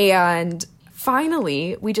 and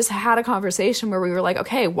finally, we just had a conversation where we were like,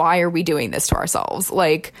 okay, why are we doing this to ourselves?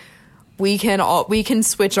 Like, we can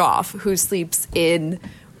switch off who sleeps in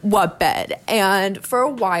what bed. And for a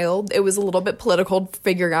while, it was a little bit political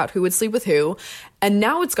figuring out who would sleep with who. And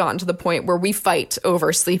now it's gotten to the point where we fight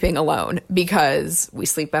over sleeping alone because we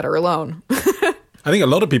sleep better alone. I think a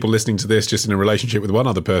lot of people listening to this just in a relationship with one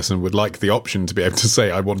other person would like the option to be able to say,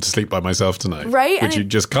 I want to sleep by myself tonight. Right. Which you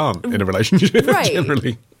just can't in a relationship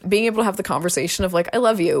generally. Being able to have the conversation of like, I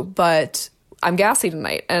love you, but I'm gassy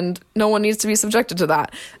tonight and no one needs to be subjected to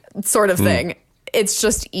that sort of thing. It's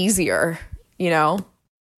just easier, you know?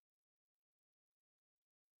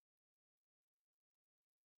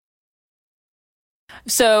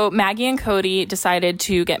 So Maggie and Cody decided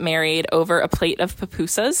to get married over a plate of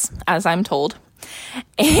pupusas, as I'm told.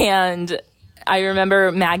 And I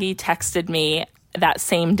remember Maggie texted me that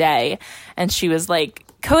same day, and she was like,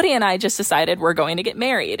 Cody and I just decided we're going to get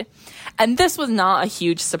married. And this was not a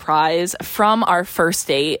huge surprise. From our first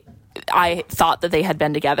date, I thought that they had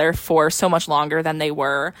been together for so much longer than they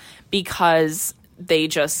were, because they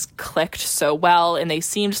just clicked so well and they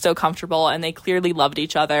seemed so comfortable and they clearly loved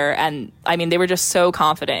each other. And I mean, they were just so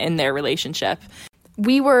confident in their relationship.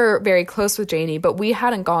 We were very close with Janie, but we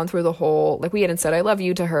hadn't gone through the whole, like, we hadn't said I love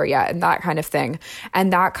you to her yet and that kind of thing.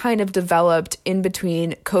 And that kind of developed in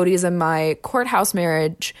between Cody's and my courthouse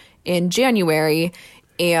marriage in January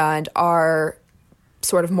and our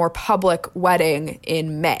sort of more public wedding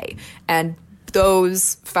in May. And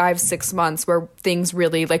those 5-6 months where things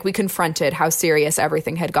really, like, we confronted how serious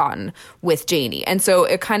everything had gotten with Janie. And so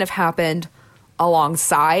it kind of happened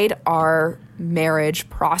alongside our marriage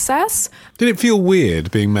process. Did it feel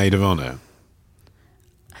weird being maid of honor?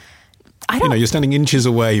 You know, you're standing inches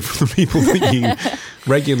away from the people that you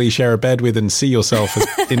regularly share a bed with and see yourself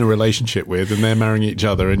as in a relationship with, and they're marrying each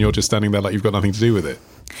other, and you're just standing there like you've got nothing to do with it.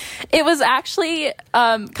 It was actually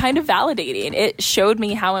kind of validating. It showed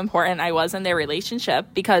me how important I was in their relationship,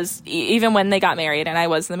 because even when they got married and I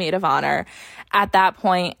was the maid of honor, at that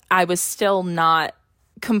point, I was still not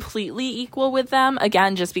completely equal with them,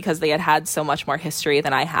 again, just because they had so much more history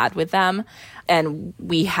than I had with them. And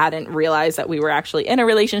we hadn't realized that we were actually in a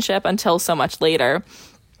relationship until so much later.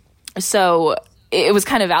 So it was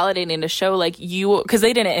kind of validating to show like because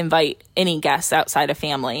they didn't invite any guests outside of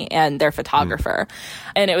family and their photographer.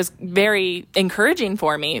 And it was very encouraging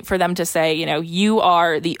for me for them to say, you know, you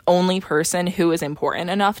are the only person who is important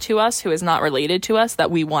enough to us, who is not related to us,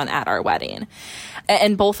 that we want at our wedding.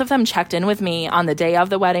 And both of them checked in with me on the day of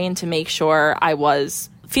the wedding to make sure I was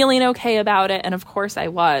feeling okay about it. And of course I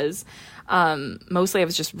was. Mostly I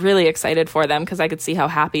was just really excited for them because I could see how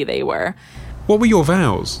happy they were. What were your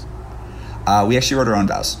vows? We actually wrote our own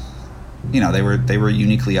vows. You know, they were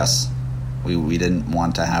uniquely us. We didn't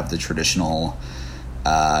want to have the traditional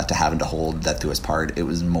to having to hold death to us part. It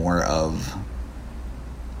was more of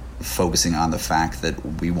focusing on the fact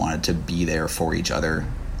that we wanted to be there for each other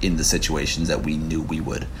in the situations that we knew we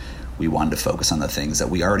would. We wanted to focus on the things that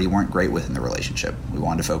we already weren't great with in the relationship. We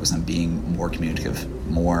wanted to focus on being more communicative,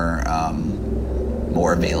 more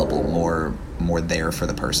available, more there for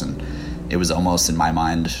the person. It was almost, in my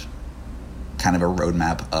mind, kind of a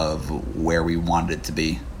roadmap of where we wanted it to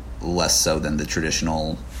be, less so than the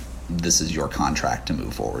traditional, this is your contract to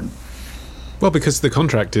move forward. Well, because the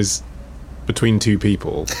contract is between two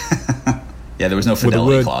people. Yeah, there was no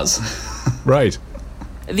fidelity clause. Right.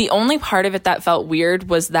 The only part of it that felt weird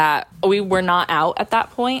was that we were not out at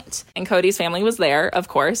that point, and Cody's family was there, of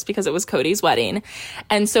course, because it was Cody's wedding.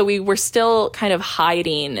 And so we were still kind of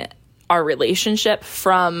hiding our relationship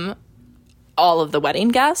from all of the wedding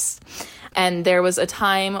guests. And there was a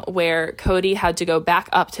time where Cody had to go back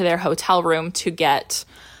up to their hotel room to get,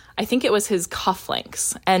 I think it was his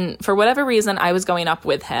cufflinks. And for whatever reason, I was going up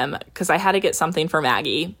with him because I had to get something for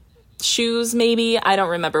Maggie. Shoes, maybe. I don't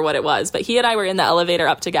remember what it was. But he and I were in the elevator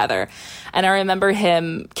up together. And I remember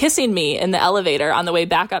him kissing me in the elevator on the way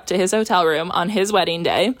back up to his hotel room on his wedding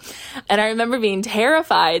day. And I remember being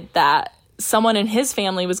terrified that someone in his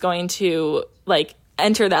family was going to, like,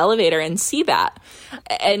 enter the elevator and see that.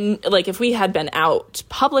 And like if we had been out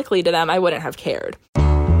publicly to them, I wouldn't have cared.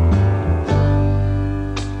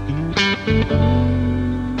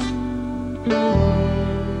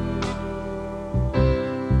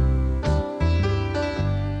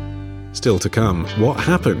 Still to come, what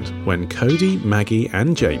happened when Cody, Maggie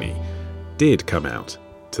and Jamie did come out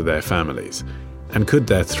to their families? And could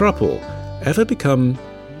their throuple ever become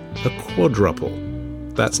a quadruple?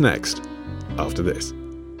 That's next, after this.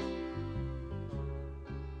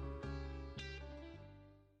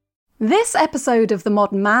 This episode of The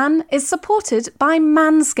Modern Man is supported by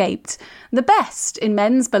Manscaped, the best in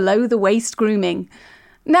men's below-the-waist grooming.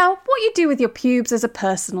 Now, what you do with your pubes is a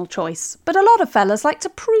personal choice, but a lot of fellas like to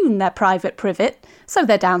prune their private privet, so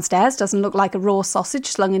their downstairs doesn't look like a raw sausage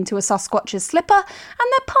slung into a Sasquatch's slipper, and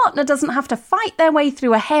their partner doesn't have to fight their way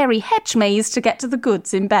through a hairy hedge maze to get to the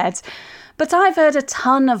goods in bed. But I've heard a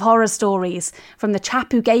ton of horror stories, from the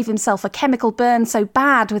chap who gave himself a chemical burn so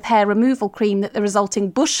bad with hair removal cream that the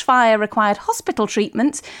resulting bushfire required hospital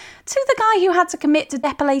treatment, to the guy who had to commit to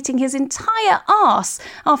depilating his entire arse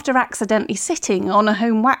after accidentally sitting on a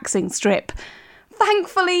home waxing strip.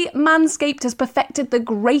 Thankfully, Manscaped has perfected the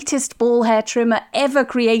greatest ball hair trimmer ever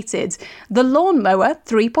created, the Lawnmower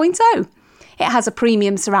 3.0. It has a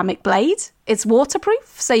premium ceramic blade, it's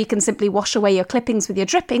waterproof, so you can simply wash away your clippings with your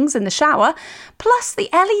drippings in the shower, plus the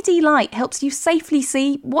LED light helps you safely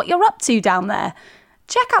see what you're up to down there.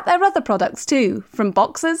 Check out their other products too, from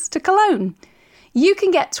boxers to cologne. You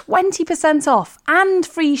can get 20% off and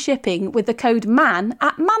free shipping with the code MAN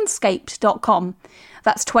at manscaped.com.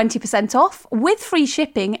 That's 20% off with free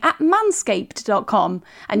shipping at manscaped.com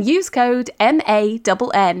and use code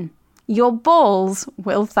MANN. Your balls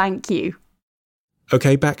will thank you.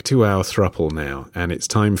 Okay, back to our throuple now, and it's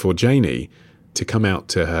time for Janie to come out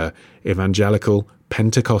to her evangelical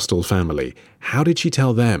Pentecostal family. How did she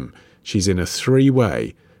tell them she's in a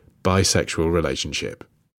 3-way bisexual relationship?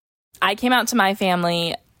 I came out to my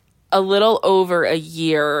family a little over a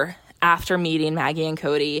year after meeting Maggie and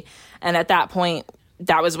Cody, and at that point,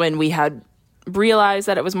 that was when we had realized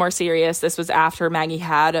that it was more serious. This was after Maggie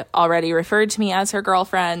had already referred to me as her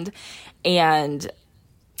girlfriend, and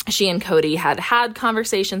she and Cody had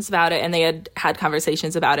conversations about it, and they had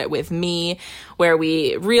conversations about it with me, where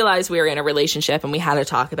we realized we were in a relationship and we had to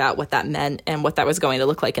talk about what that meant and what that was going to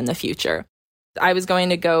look like in the future. I was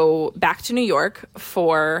going to go back to New York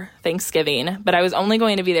for Thanksgiving, but I was only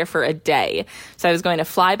going to be there for a day. So I was going to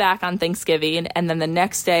fly back on Thanksgiving, and then the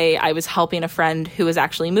next day I was helping a friend who was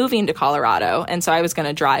actually moving to Colorado, and so I was going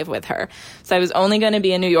to drive with her. So I was only going to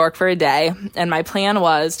be in New York for a day, and my plan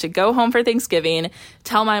was to go home for Thanksgiving,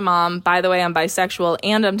 tell my mom, by the way, I'm bisexual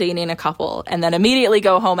and I'm dating a couple, and then immediately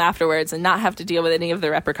go home afterwards and not have to deal with any of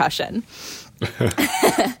the repercussion.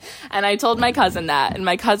 And I told my cousin that, and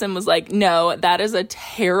my cousin was like, no, that is a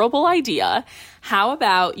terrible idea. How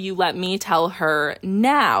about you let me tell her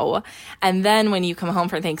now, and then when you come home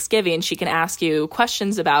for Thanksgiving, she can ask you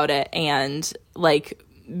questions about it and like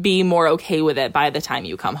be more okay with it by the time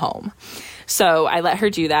you come home. So I let her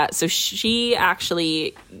do that. So she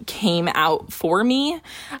actually came out for me.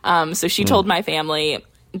 So she told my family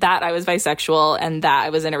that I was bisexual and that I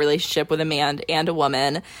was in a relationship with a man and a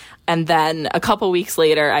woman. And then a couple weeks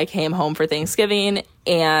later, I came home for Thanksgiving,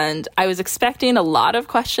 and I was expecting a lot of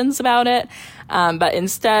questions about it. But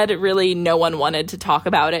instead, really, no one wanted to talk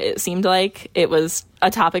about it. It seemed like it was a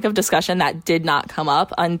topic of discussion that did not come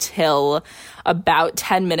up until about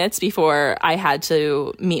 10 minutes before I had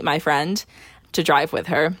to meet my friend to drive with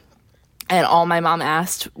her. And all my mom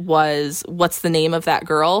asked was, "What's the name of that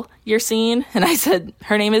girl you're seeing?" And I said,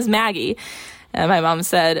 "Her name is Maggie." And my mom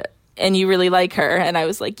said, "And you really like her?" And I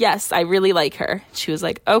was like, "Yes, I really like her." She was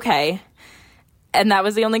like, "Okay." And that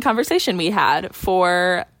was the only conversation we had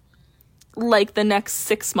for like the next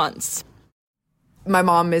 6 months. My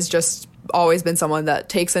mom has just always been someone that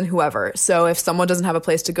takes in whoever. So if someone doesn't have a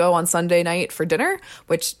place to go on Sunday night for dinner,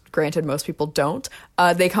 which granted most people don't,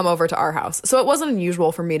 they come over to our house. So it wasn't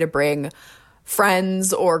unusual for me to bring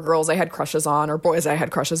friends or girls I had crushes on or boys I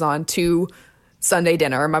had crushes on to Sunday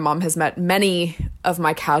dinner. My mom has met many of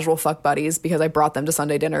my casual fuck buddies because I brought them to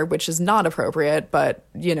Sunday dinner, which is not appropriate, but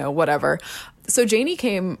you know, whatever. So Janie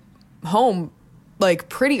came home like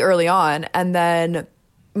pretty early on, and then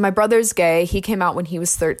my brother's gay. He came out when he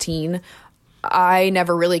was 13. I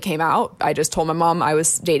never really came out. I just told my mom I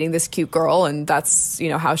was dating this cute girl, and that's, you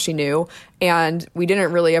know, how she knew. And we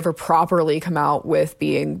didn't really ever properly come out with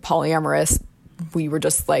being polyamorous. We were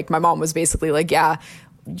just like, my mom was basically like, "Yeah,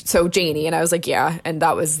 so Janie," and I was like, "Yeah," and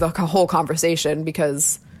that was the whole conversation,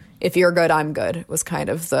 because if you're good, I'm good was kind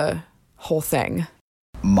of the whole thing.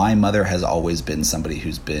 My mother has always been somebody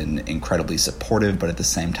who's been incredibly supportive, but at the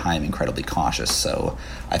same time incredibly cautious. So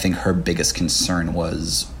I think her biggest concern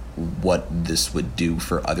was what this would do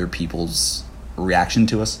for other people's reaction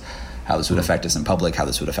to us, how this would affect us in public, how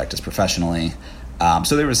this would affect us professionally.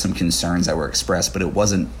 So there was some concerns that were expressed, but it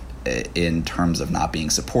wasn't in terms of not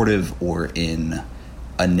being supportive or in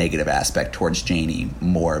a negative aspect towards Janie,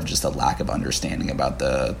 more of just a lack of understanding about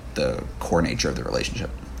the core nature of the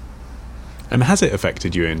relationship. Has it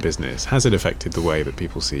affected you in business? Has it affected the way that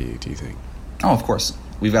people see you, do you think? Oh, of course.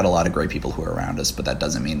 We've got a lot of great people who are around us, but that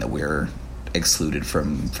doesn't mean that we're excluded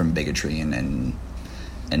from bigotry and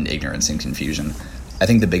ignorance and confusion. I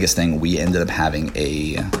think the biggest thing, we ended up having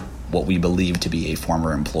what we believe to be a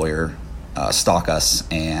former employer stalk us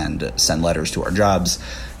and send letters to our jobs,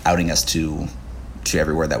 outing us to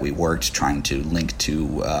everywhere that we worked, trying to link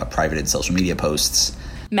to privated social media posts.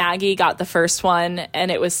 Maggie got the first one, and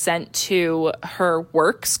it was sent to her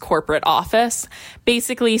work's corporate office,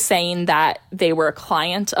 basically saying that they were a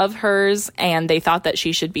client of hers and they thought that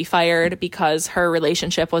she should be fired because her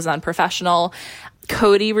relationship was unprofessional.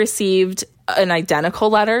 Cody received an identical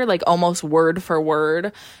letter, like almost word for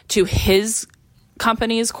word, to his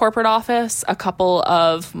company's corporate office a couple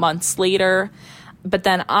of months later. But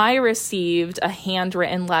then I received a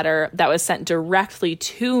handwritten letter that was sent directly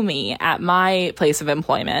to me at my place of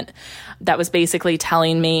employment that was basically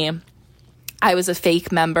telling me I was a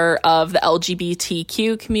fake member of the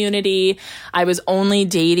LGBTQ community. I was only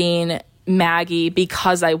dating Maggie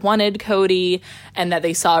because I wanted Cody, and that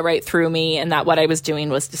they saw right through me, and that what I was doing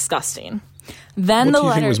was disgusting. Then what do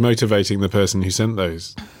you think was motivating the person who sent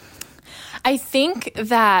those? I think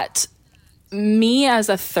that me as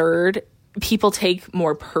a third, people take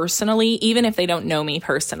more personally, even if they don't know me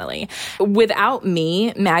personally. Without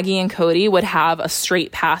me, Maggie and Cody would have a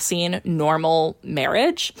straight passing normal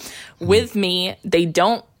marriage. With me, they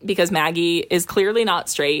don't, because Maggie is clearly not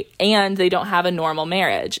straight, and they don't have a normal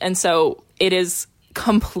marriage. And so it is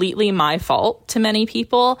completely my fault to many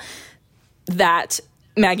people that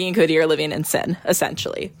Maggie and Cody are living in sin,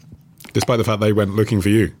 essentially. Despite the fact they went looking for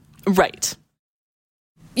you. Right.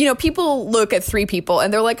 You know, people look at three people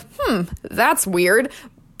and they're like, that's weird,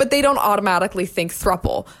 but they don't automatically think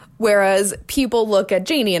throuple. Whereas people look at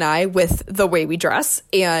Janie and I with the way we dress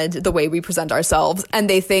and the way we present ourselves, and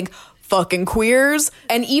they think, fucking queers.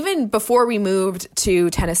 And even before we moved to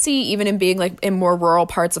Tennessee, even in being like in more rural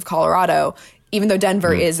parts of Colorado, even though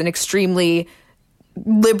Denver is an extremely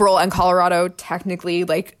liberal and Colorado technically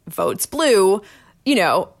like votes blue, you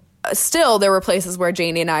know, still there were places where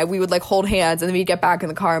Janie and I, we would like hold hands and then we'd get back in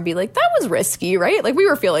the car and be like, that was risky, right? Like we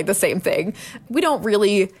were feeling the same thing. We don't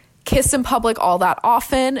really kiss in public all that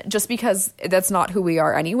often just because that's not who we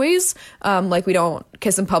are anyways. Like we don't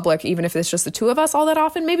kiss in public even if it's just the two of us all that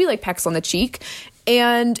often, maybe like pecks on the cheek.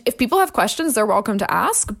 And if people have questions, they're welcome to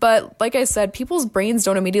ask. But like I said, people's brains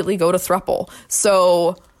don't immediately go to throuple.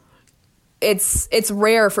 So it's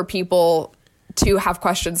rare for people to have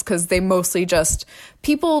questions because they mostly just,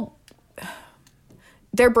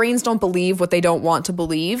 their brains don't believe what they don't want to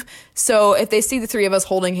believe. So if they see the three of us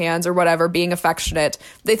holding hands or whatever, being affectionate,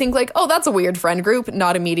 they think like, oh, that's a weird friend group,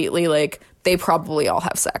 not immediately like they probably all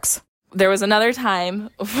have sex. There was another time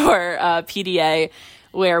for PDA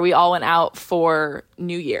where we all went out for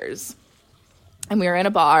New Year's. And we were in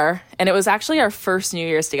a bar, and it was actually our first New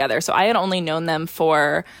Year's together. So I had only known them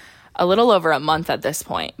for a little over a month at this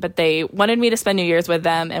point. But they wanted me to spend New Year's with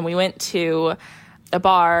them, and we went to a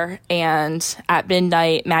bar, and at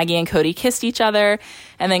midnight, Maggie and Cody kissed each other.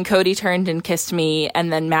 And then Cody turned and kissed me,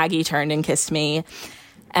 and then Maggie turned and kissed me.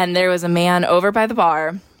 And there was a man over by the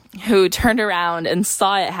bar who turned around and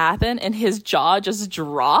saw it happen, and his jaw just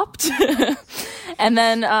dropped. And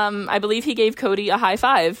then I believe he gave Cody a high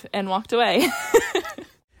five and walked away.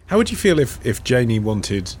 How would you feel if Janie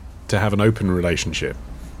wanted to have an open relationship?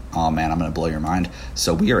 Oh man, I'm going to blow your mind.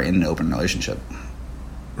 So we are in an open relationship.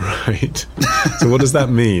 Right. So what does that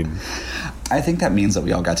mean? I think that means that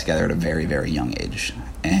we all got together at a very, very young age.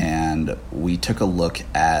 And we took a look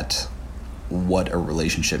at what a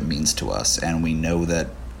relationship means to us. And we know that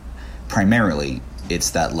primarily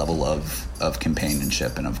it's that level of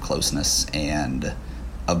companionship and of closeness and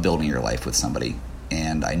of building your life with somebody.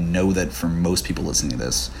 And I know that for most people listening to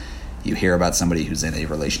this, you hear about somebody who's in a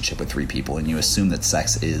relationship with 3 people and you assume that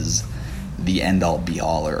sex is the end-all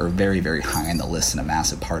be-all or very, very high on the list and a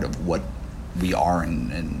massive part of what we are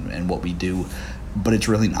and what we do. But it's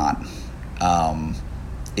really not.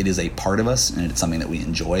 It is a part of us and it's something that we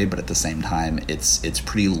enjoy, but at the same time, it's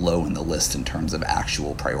pretty low in the list in terms of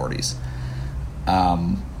actual priorities.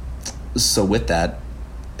 So with that,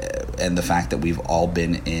 and the fact that we've all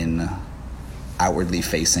been in outwardly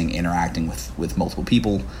facing, interacting with multiple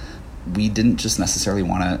people, we didn't just necessarily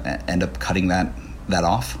want to end up cutting that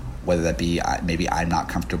off, whether that be maybe I'm not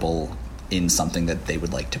comfortable in something that they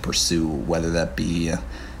would like to pursue, whether that be,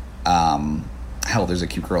 hell, there's a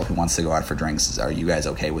cute girl who wants to go out for drinks. Are you guys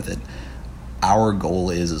okay with it? Our goal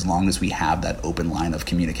is, as long as we have that open line of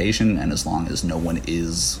communication and as long as no one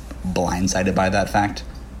is blindsided by that fact,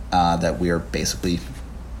 that we are basically,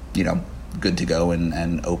 good to go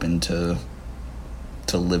and open to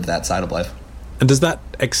live that side of life. And does that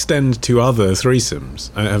extend to other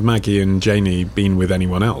threesomes? Have Maggie and Janie been with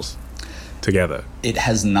anyone else together? It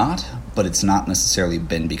has not, but it's not necessarily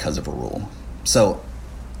been because of a rule. So,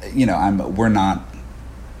 we're not,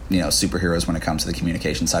 superheroes when it comes to the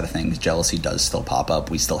communication side of things. Jealousy does still pop up.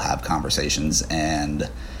 We still have conversations, and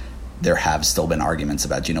there have still been arguments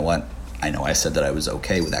about, you know what? I know I said that I was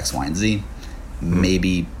okay with X, Y, and Z.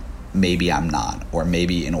 Maybe I'm not, or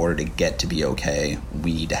maybe in order to get to be okay,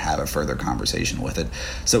 we need to have a further conversation with it.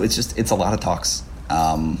 So it's a lot of talks.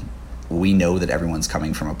 We know that everyone's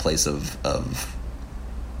coming from a place of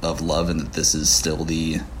love, and that this is still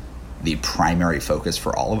the primary focus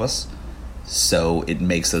for all of us. So it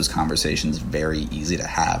makes those conversations very easy to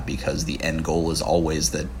have, because the end goal is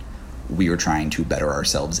always that we are trying to better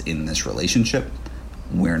ourselves in this relationship.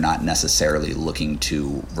 We're not necessarily looking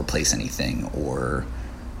to replace anything or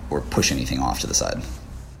push anything off to the side.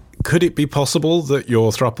 Could it be possible that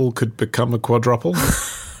your throuple could become a quadruple?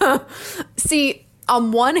 See,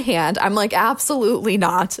 on one hand, I'm like, absolutely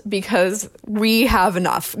not, because we have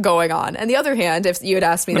enough going on. And the other hand, if you had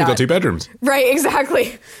asked me We've got 2 bedrooms. Right,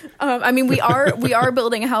 exactly. We are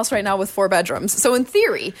building a house right now with 4 bedrooms. So in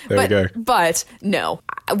theory, we go. But no,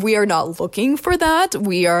 we are not looking for that.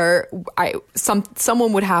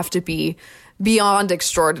 Someone would have to be beyond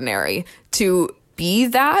extraordinary to be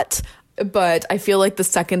that. But I feel like the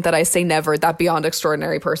second that I say never, that beyond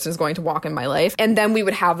extraordinary person is going to walk in my life. And then we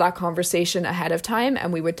would have that conversation ahead of time,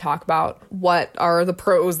 and we would talk about what are the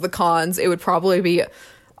pros, the cons. It would probably be,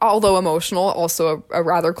 although emotional, also a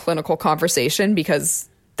rather clinical conversation, because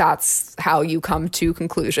that's how you come to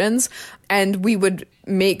conclusions. And we would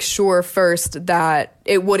make sure first that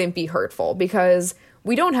it wouldn't be hurtful, because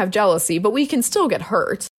we don't have jealousy, but we can still get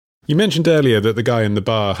hurt. You mentioned earlier that the guy in the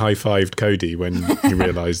bar high-fived Cody when he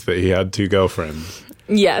realised that he had 2 girlfriends.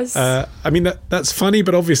 Yes. That's funny,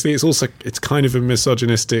 but obviously it's kind of a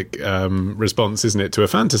misogynistic response, isn't it, to a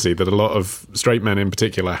fantasy that a lot of straight men in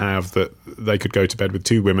particular have, that they could go to bed with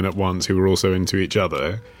 2 women at once who were also into each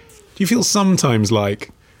other. Do you feel sometimes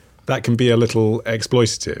like that can be a little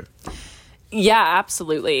exploitative? Yeah,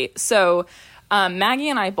 absolutely. So Maggie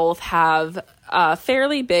and I both have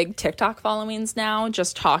fairly big TikTok followings now,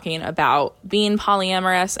 just talking about being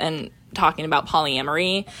polyamorous and talking about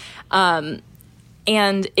polyamory.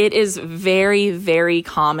 And it is very, very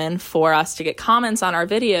common for us to get comments on our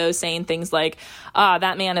videos saying things like,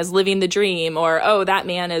 that man is living the dream, or, oh, that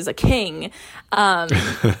man is a king.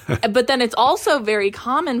 But then it's also very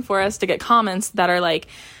common for us to get comments that are like,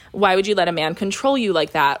 why would you let a man control you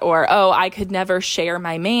like that? Or, oh, I could never share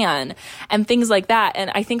my man, and things like that.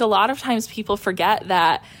 And I think a lot of times people forget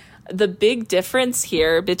that the big difference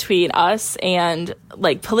here between us and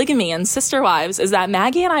like polygamy and sister wives is that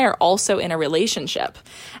Maggie and I are also in a relationship.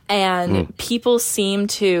 And people seem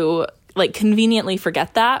to like conveniently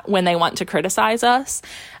forget that when they want to criticize us,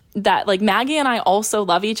 that like Maggie and I also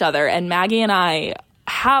love each other, and Maggie and I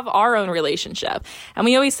have our own relationship. And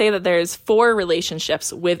we always say that there's 4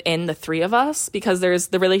 relationships within the 3 of us, because there's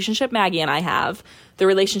the relationship Maggie and I have, the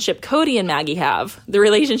relationship Cody and Maggie have, the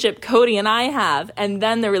relationship Cody and I have, and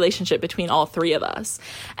then the relationship between all 3 of us.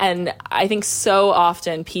 And I think so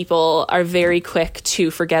often people are very quick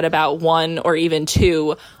to forget about 1 or even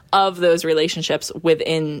 2 of those relationships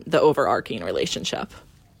within the overarching relationship.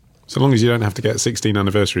 So long as you don't have to get 16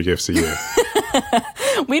 anniversary gifts a year.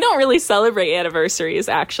 We don't really celebrate anniversaries,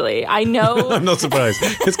 actually. I know. I'm not surprised.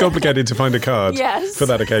 It's complicated to find a card for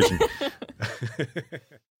that occasion.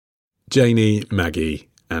 Janie, Maggie,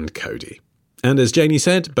 and Cody. And as Janie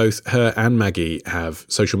said, both her and Maggie have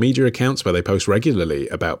social media accounts where they post regularly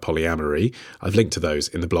about polyamory. I've linked to those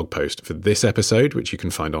in the blog post for this episode, which you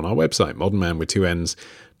can find on our website,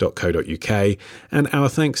 modernmanwith2ns.co.uk. And our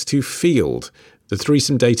thanks to Field, the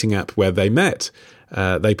threesome dating app where they met.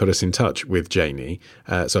 They put us in touch with Janie,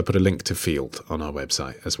 so I put a link to Field on our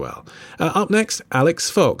website as well. Up next, Alex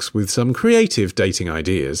Fox with some creative dating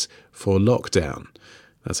ideas for lockdown.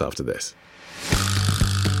 That's after this.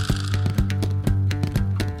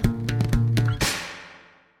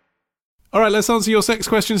 All right, let's answer your sex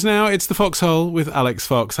questions now. It's the Foxhole with Alex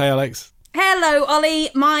Fox. Hey, Alex. Hello, Ollie.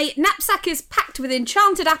 My knapsack is packed with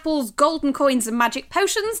enchanted apples, golden coins and magic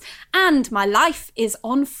potions, and my life is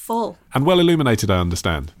on full. And well illuminated, I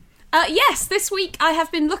understand. Yes, this week I have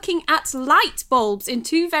been looking at light bulbs in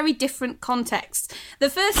 2 very different contexts. The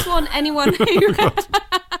first one, anyone who...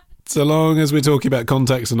 So long as we're talking about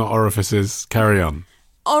context and not orifices, carry on.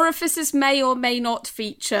 Orifices may or may not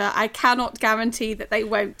feature. I cannot guarantee that they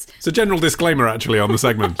won't. It's a general disclaimer, actually, on the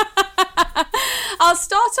segment. I'll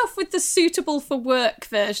start off with the suitable for work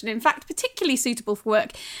version. In fact, particularly suitable for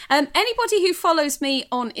work. Anybody who follows me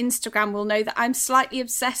on Instagram will know that I'm slightly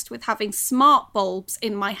obsessed with having smart bulbs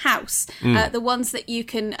in my house. The ones that you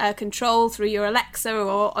can control through your Alexa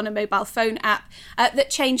or on a mobile phone app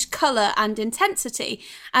that change colour and intensity.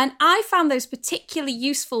 And I found those particularly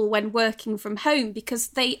useful when working from home because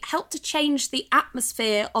they help to change the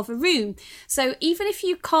atmosphere of a room. So even if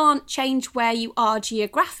you can't change where you are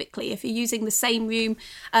geographically, if you're using the same room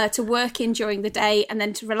to work in during the day and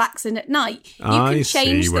then to relax in at night, you can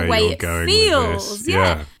change the way it feels.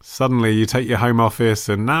 Yeah. Suddenly you take your home office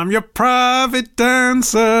and I'm your private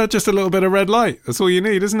dancer. Just a little bit of red light. That's all you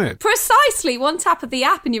need, isn't it? Precisely. One tap of the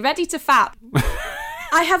app and you're ready to fap.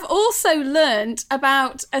 I have also learned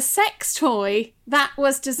about a sex toy that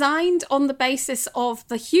was designed on the basis of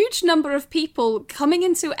the huge number of people coming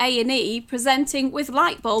into A&E presenting with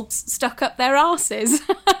light bulbs stuck up their arses.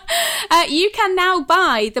 You can now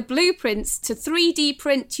buy the blueprints to 3D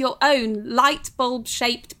print your own light bulb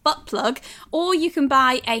shaped butt plug, or you can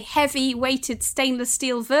buy a heavy weighted stainless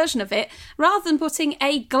steel version of it rather than putting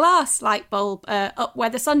a glass light bulb up where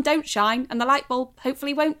the sun don't shine and the light bulb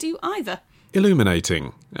hopefully won't do either.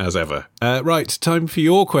 Illuminating, as ever. Right, time for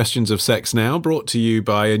your questions of sex now, brought to you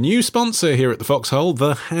by a new sponsor here at the Foxhole,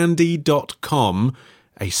 thehandy.com,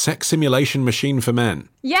 a sex simulation machine for men.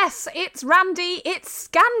 Yes, it's Randy, it's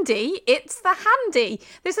Scandi, it's the Handy.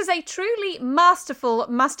 This is a truly masterful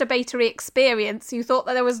masturbatory experience. You thought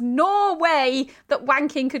that there was no way that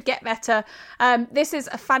wanking could get better. This is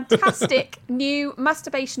a fantastic new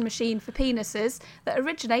masturbation machine for penises that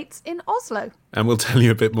originates in Oslo. And we'll tell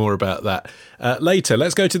you a bit more about that later.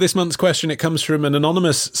 Let's go to this month's question. It comes from an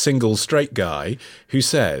anonymous single straight guy who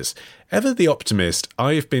says, ever the optimist,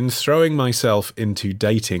 I've been throwing myself into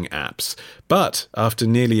dating apps, but after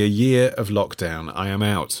nearly a year of lockdown, I am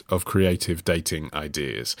out of creative dating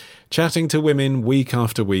ideas. Chatting to women week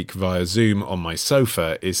after week via Zoom on my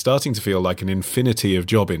sofa is starting to feel like an infinity of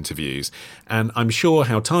job interviews, and I'm sure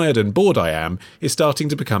how tired and bored I am is starting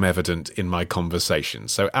to become evident in my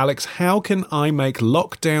conversations. So, Alex, how can I make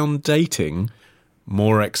lockdown dating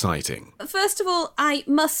more exciting? First of all, I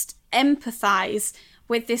must empathise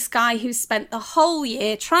with this guy who's spent the whole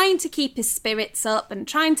year trying to keep his spirits up and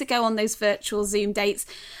trying to go on those virtual Zoom dates.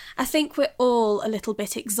 I think we're all a little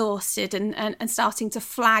bit exhausted and starting to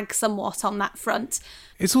flag somewhat on that front.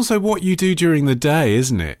 It's also what you do during the day,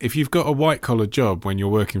 isn't it? If you've got a white-collar job when you're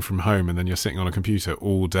working from home and then you're sitting on a computer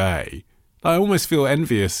all day, I almost feel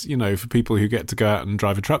envious, for people who get to go out and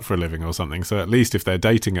drive a truck for a living or something. So at least if they're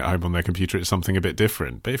dating at home on their computer, it's something a bit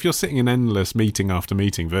different. But if you're sitting in endless meeting after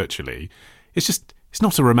meeting virtually, it's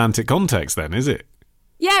not a romantic context then, is it?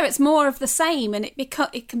 Yeah, it's more of the same, and it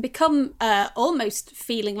can become almost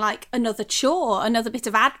feeling like another chore, another bit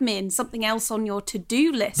of admin, something else on your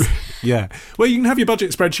to-do list. Yeah. Well, you can have your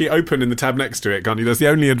budget spreadsheet open in the tab next to it, can't you? That's the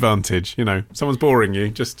only advantage. Someone's boring you,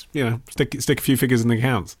 just, stick a few figures in the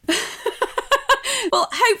accounts. Well,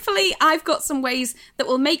 hopefully I've got some ways that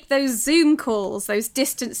will make those Zoom calls, those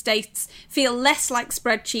distance dates, feel less like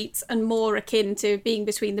spreadsheets and more akin to being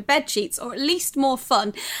between the bed sheets, or at least more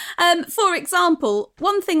fun. For example,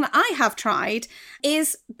 one thing that I have tried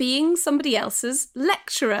is being somebody else's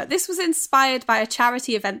lecturer. This was inspired by a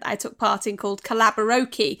charity event that I took part in called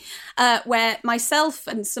Collaborokey, where myself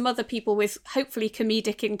and some other people with hopefully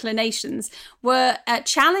comedic inclinations were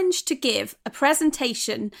challenged to give a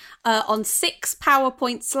presentation on 6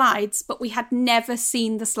 PowerPoint slides, but we had never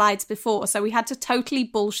seen the slides before, so we had to totally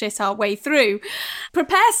bullshit our way through.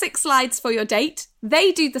 Prepare 6 slides for your date.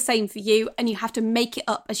 They do the same for you, and you have to make it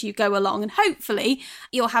up as you go along, and hopefully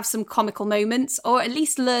you'll have some comical moments, or at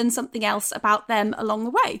least learn something else about them along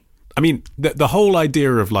the way. I mean, the whole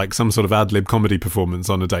idea of like some sort of ad-lib comedy performance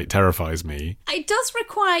on a date terrifies me. It does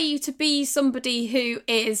require you to be somebody who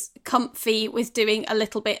is comfy with doing a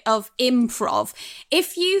little bit of improv.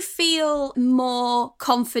 If you feel more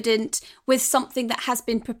confident with something that has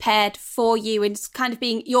been prepared for you and it's kind of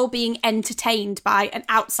you're being entertained by an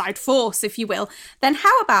outside force, if you will, then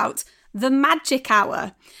how about the Magic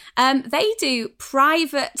Hour? They do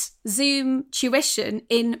private Zoom tuition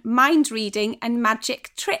in mind reading and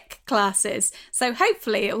magic trick classes. So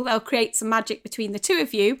hopefully they'll create some magic between the two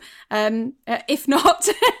of you. If not,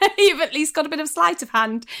 you've at least got a bit of sleight of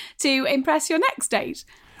hand to impress your next date.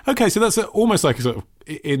 Okay, so that's almost like a sort of,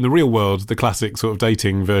 in the real world, the classic sort of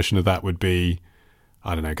dating version of that would be,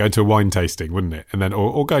 I don't know, going to a wine tasting, wouldn't it? And then,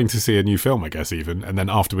 or going to see a new film, I guess, even, and then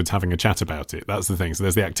afterwards having a chat about it. That's the thing. So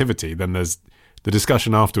there's the activity, then there's the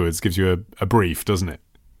discussion afterwards gives you a brief, doesn't it?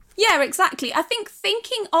 Yeah, exactly. I think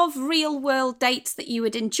thinking of real-world dates that you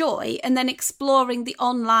would enjoy and then exploring the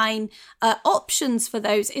online options for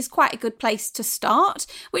those is quite a good place to start,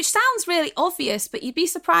 which sounds really obvious, but you'd be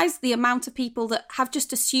surprised the amount of people that have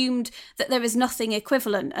just assumed that there is nothing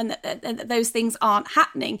equivalent and that those things aren't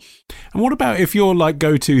happening. And what about if your like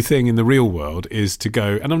go-to thing in the real world is to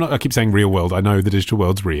go, and I keep saying real world, I know the digital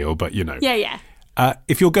world's real, but Yeah.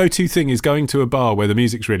 If your go-to thing is going to a bar where the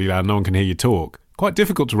music's really loud and no one can hear you talk, quite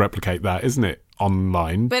difficult to replicate that, isn't it,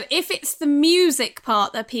 online? But if it's the music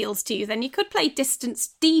part that appeals to you, then you could play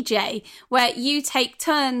distance DJ, where you take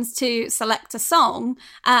turns to select a song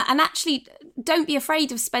and actually don't be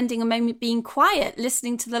afraid of spending a moment being quiet,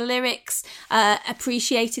 listening to the lyrics,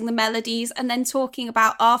 appreciating the melodies, and then talking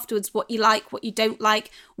about afterwards what you like, what you don't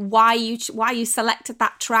like, why you selected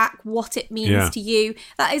that track, what it means to you.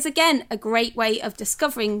 That is, again, a great way of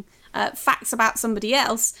discovering facts about somebody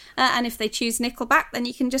else, and if they choose Nickelback, then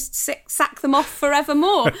you can just sack them off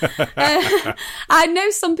forevermore. I know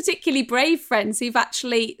some particularly brave friends who've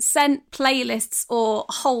actually sent playlists or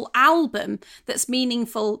a whole album that's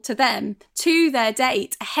meaningful to them to their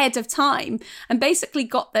date ahead of time, and basically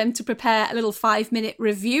got them to prepare a little 5-minute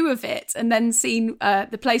review of it, and then seen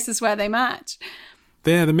the places where they match.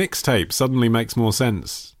 There, the mixtape suddenly makes more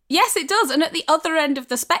sense. Yes, it does. And at the other end of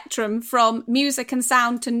the spectrum, from music and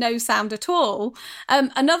sound to no sound at all,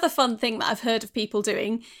 another fun thing that I've heard of people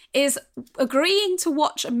doing is agreeing to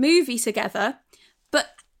watch a movie together, but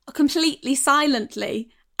completely silently.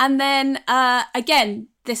 And then, again,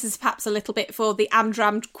 this is perhaps a little bit for the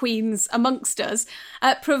Amdram queens amongst us,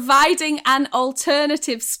 providing an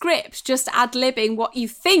alternative script, just ad-libbing what you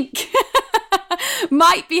think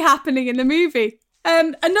might be happening in the movie.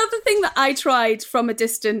 Another thing that I tried from a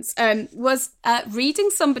distance was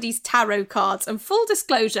reading somebody's tarot cards. And full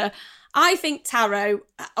disclosure, I think tarot,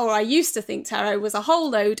 or I used to think tarot, was a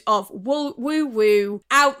whole load of woo-woo,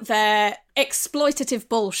 out there, exploitative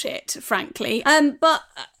bullshit, frankly. But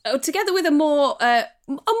together with a more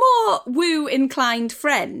woo-inclined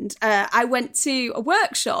friend, I went to a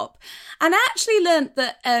workshop and I actually learnt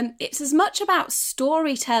that it's as much about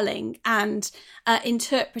storytelling and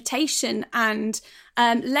interpretation and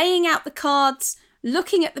laying out the cards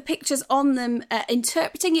looking at the pictures on them,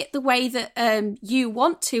 interpreting it the way that you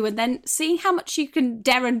want to, and then seeing how much you can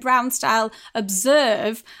Derren Brown style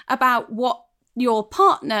observe about what your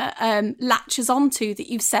partner latches onto that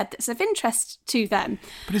you've said that's of interest to them.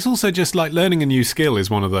 But it's also just like learning a new skill is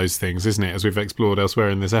one of those things, isn't it, as we've explored elsewhere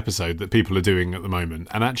in this episode, that people are doing at the moment.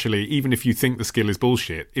 And actually, even if you think the skill is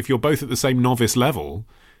bullshit, if you're both at the same novice level,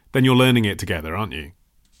 then you're learning it together, aren't you?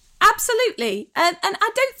 Absolutely. And I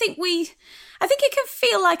don't think I think it can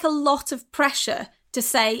feel like a lot of pressure to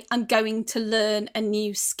say, I'm going to learn a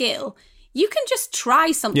new skill. You can just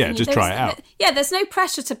try something. Yeah, just try it out. Yeah, there's no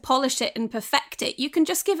pressure to polish it and perfect it. You can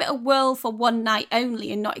just give it a whirl for one night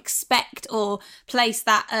only and not expect or place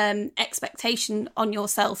that expectation on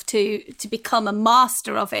yourself to become a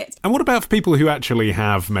master of it. And what about for people who actually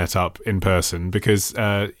have met up in person? Because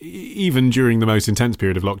even during the most intense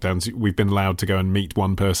period of lockdowns, we've been allowed to go and meet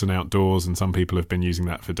one person outdoors, and some people have been using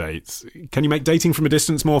that for dates. Can you make dating from a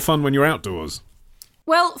distance more fun when you're outdoors?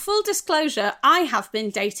 Well, full disclosure, I have been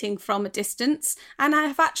dating from a distance, and I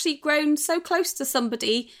have actually grown so close to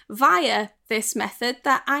somebody via this method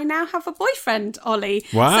that I now have a boyfriend, Ollie.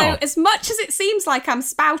 Wow. So as much as it seems like I'm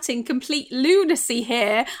spouting complete lunacy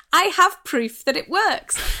here, I have proof that it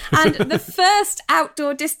works. And the first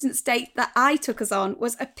outdoor distance date that I took us on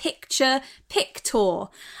was a picture pic tour.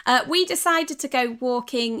 We decided to go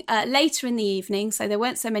walking later in the evening, so there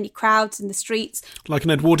weren't so many crowds in the streets. Like an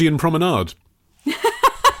Edwardian promenade.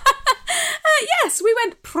 Yes, we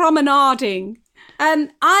went promenading.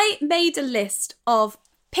 I made a list of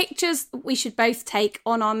pictures that we should both take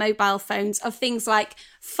on our mobile phones of things like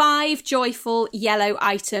 5 joyful yellow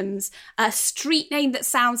items, a street name that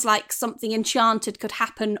sounds like something enchanted could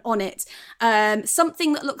happen on it,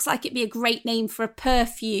 something that looks like it'd be a great name for a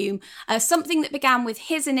perfume, something that began with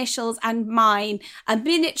his initials and mine, a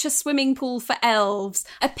miniature swimming pool for elves,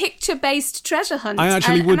 a picture-based treasure hunt. I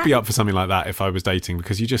actually would be up for something like that if I was dating,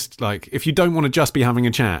 because you just, like, if you don't want to just be having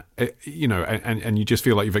a chat, you know, and you just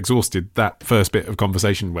feel like you've exhausted that first bit of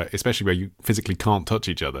conversation, especially where you physically can't touch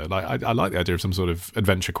each other. Like, I like the idea of some sort of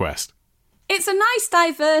adventure quest. It's a nice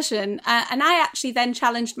diversion, and I actually then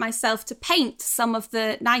challenged myself to paint some of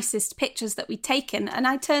the nicest pictures that we'd taken, and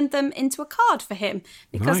I turned them into a card for him,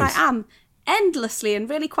 because Nice. I am endlessly and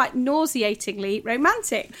really quite nauseatingly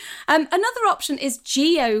romantic. Another option is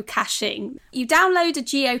geocaching. You download a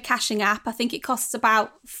geocaching app. I think it costs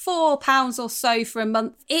about £4 or so for a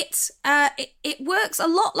month. It works a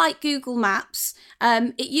lot like Google Maps.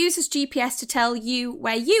 It uses GPS to tell you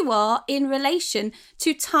where you are in relation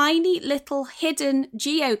to tiny little hidden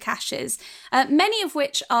geocaches, many of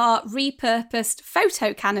which are repurposed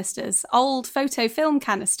photo canisters, old photo film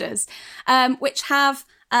canisters, which have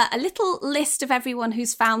a little list of everyone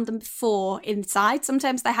who's found them before inside.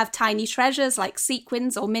 Sometimes they have tiny treasures like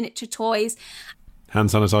sequins or miniature toys. Hand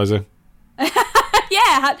sanitizer.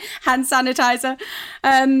 Yeah, hand sanitizer.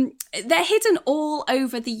 They're hidden all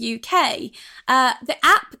over the UK. The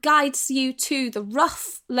app guides you to the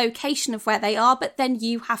rough location of where they are, but then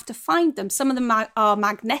you have to find them. Some of them are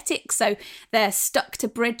magnetic, so they're stuck to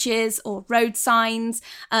bridges or road signs.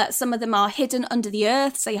 Some of them are hidden under the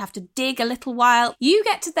earth, so you have to dig a little while. You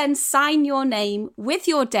get to then sign your name with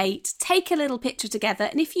your date, take a little picture together,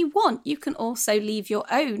 and if you want, you can also leave your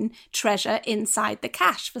own treasure inside the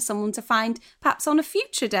cache for someone to find perhaps on a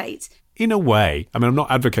future date. In a way, I mean, I'm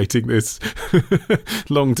not advocating this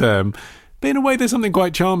long term, but in a way there's something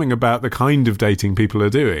quite charming about the kind of dating people are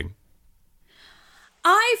doing.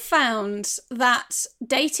 I found that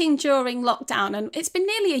dating during lockdown, and it's been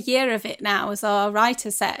nearly a year of it now, as our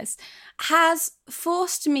writer says, has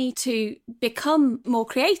forced me to become more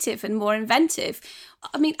creative and more inventive.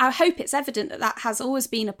 I mean, I hope it's evident that that has always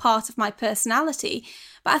been a part of my personality,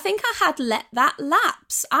 but I think I had let that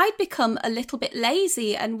lapse. I'd become a little bit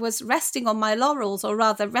lazy and was resting on my laurels, or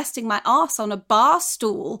rather resting my arse on a bar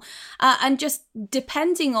stool, and just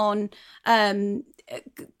depending on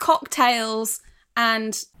cocktails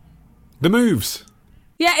and The moves.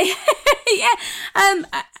 yeah.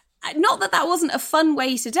 Not that that wasn't a fun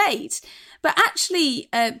way to date, but actually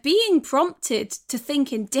being prompted to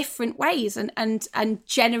think in different ways and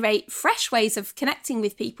generate fresh ways of connecting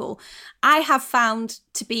with people, I have found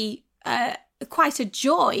to be quite a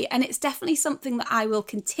joy, and it's definitely something that I will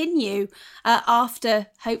continue after,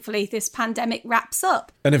 hopefully, this pandemic wraps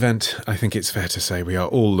up. An event I think it's fair to say we are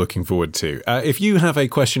all looking forward to. If you have a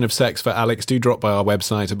question of sex for Alex, do drop by our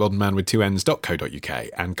website at modernmanwith2ns.co.uk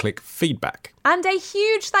and click feedback. And a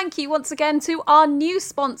huge thank you once again to our new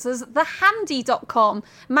sponsors, thehandy.com,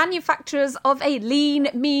 manufacturers of a lean,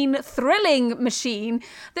 mean, thrilling machine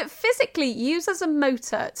that physically uses a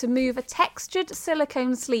motor to move a textured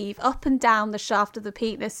silicone sleeve up and down on the shaft of the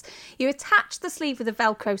penis. You attach the sleeve with a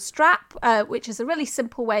Velcro strap, which is a really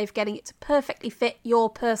simple way of getting it to perfectly fit your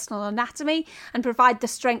personal anatomy and provide the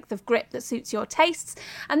strength of grip that suits your tastes.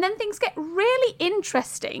 And then things get really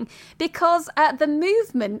interesting because the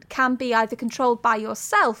movement can be either controlled by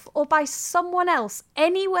yourself or by someone else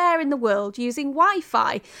anywhere in the world using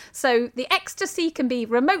Wi-Fi. So the ecstasy can be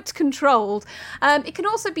remote controlled. It can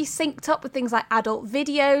also be synced up with things like adult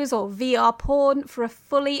videos or VR porn for a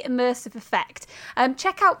fully immersive effect.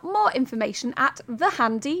 Check out more information at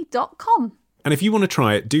thehandy.com. And if you want to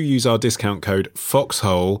try it, do use our discount code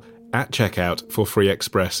FOXHOLE at checkout for free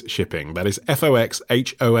express shipping. That is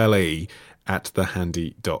FOXHOLE at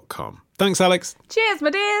thehandy.com. Thanks, Alex. Cheers, my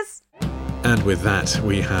dears. And with that,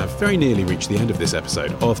 we have very nearly reached the end of this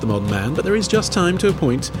episode of The Modern Man, but there is just time to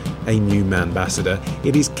appoint a new man-ambassador.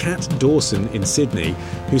 It is Kat Dawson in Sydney,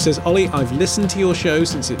 who says, Ollie, I've listened to your show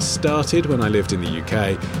since it started when I lived in the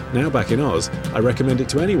UK. Now back in Oz, I recommend it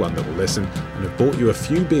to anyone that will listen and have bought you a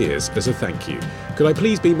few beers as a thank you. Could I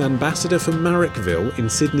please be man-ambassador for Marrickville in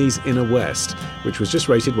Sydney's Inner West, which was just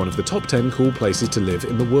rated one of the top 10 cool places to live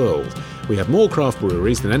in the world. We have more craft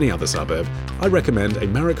breweries than any other suburb. I recommend a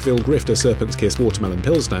Marrickville Grifter Serpent's Kiss Watermelon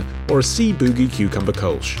Pilsner or a Sea Boogie Cucumber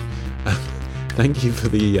Kolsch. Thank you for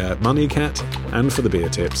the money, Cat, and for the beer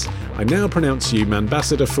tips. I now pronounce you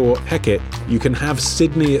man-ambassador for, heck it, you can have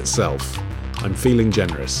Sydney itself. I'm feeling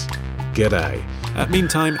generous. G'day.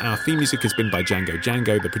 Meantime, our theme music has been by Django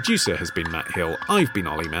Django, the producer has been Matt Hill, I've been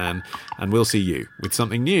Ollie Mann, and we'll see you with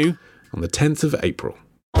something new on the 10th of April.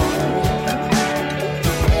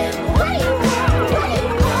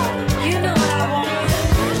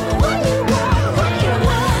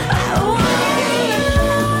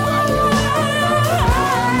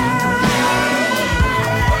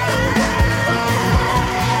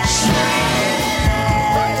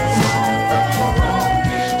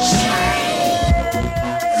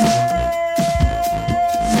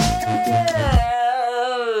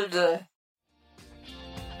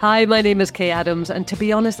 Hi, my name is Kay Adams, and to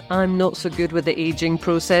be honest, I'm not so good with the ageing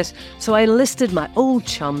process, so I enlisted my old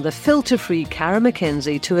chum, the filter-free Cara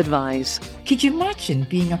McKenzie, to advise. Could you imagine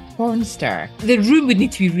being a porn star? The room would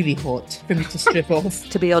need to be really hot for me to strip off.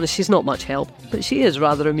 To be honest, she's not much help, but she is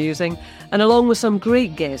rather amusing. And along with some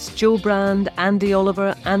great guests, Joe Brand, Andy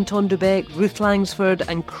Oliver, Anton Dubeck, Ruth Langsford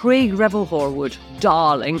and Craig Revel-Horwood,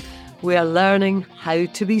 darling, we are learning how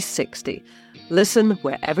to be 60. Listen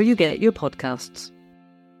wherever you get your podcasts.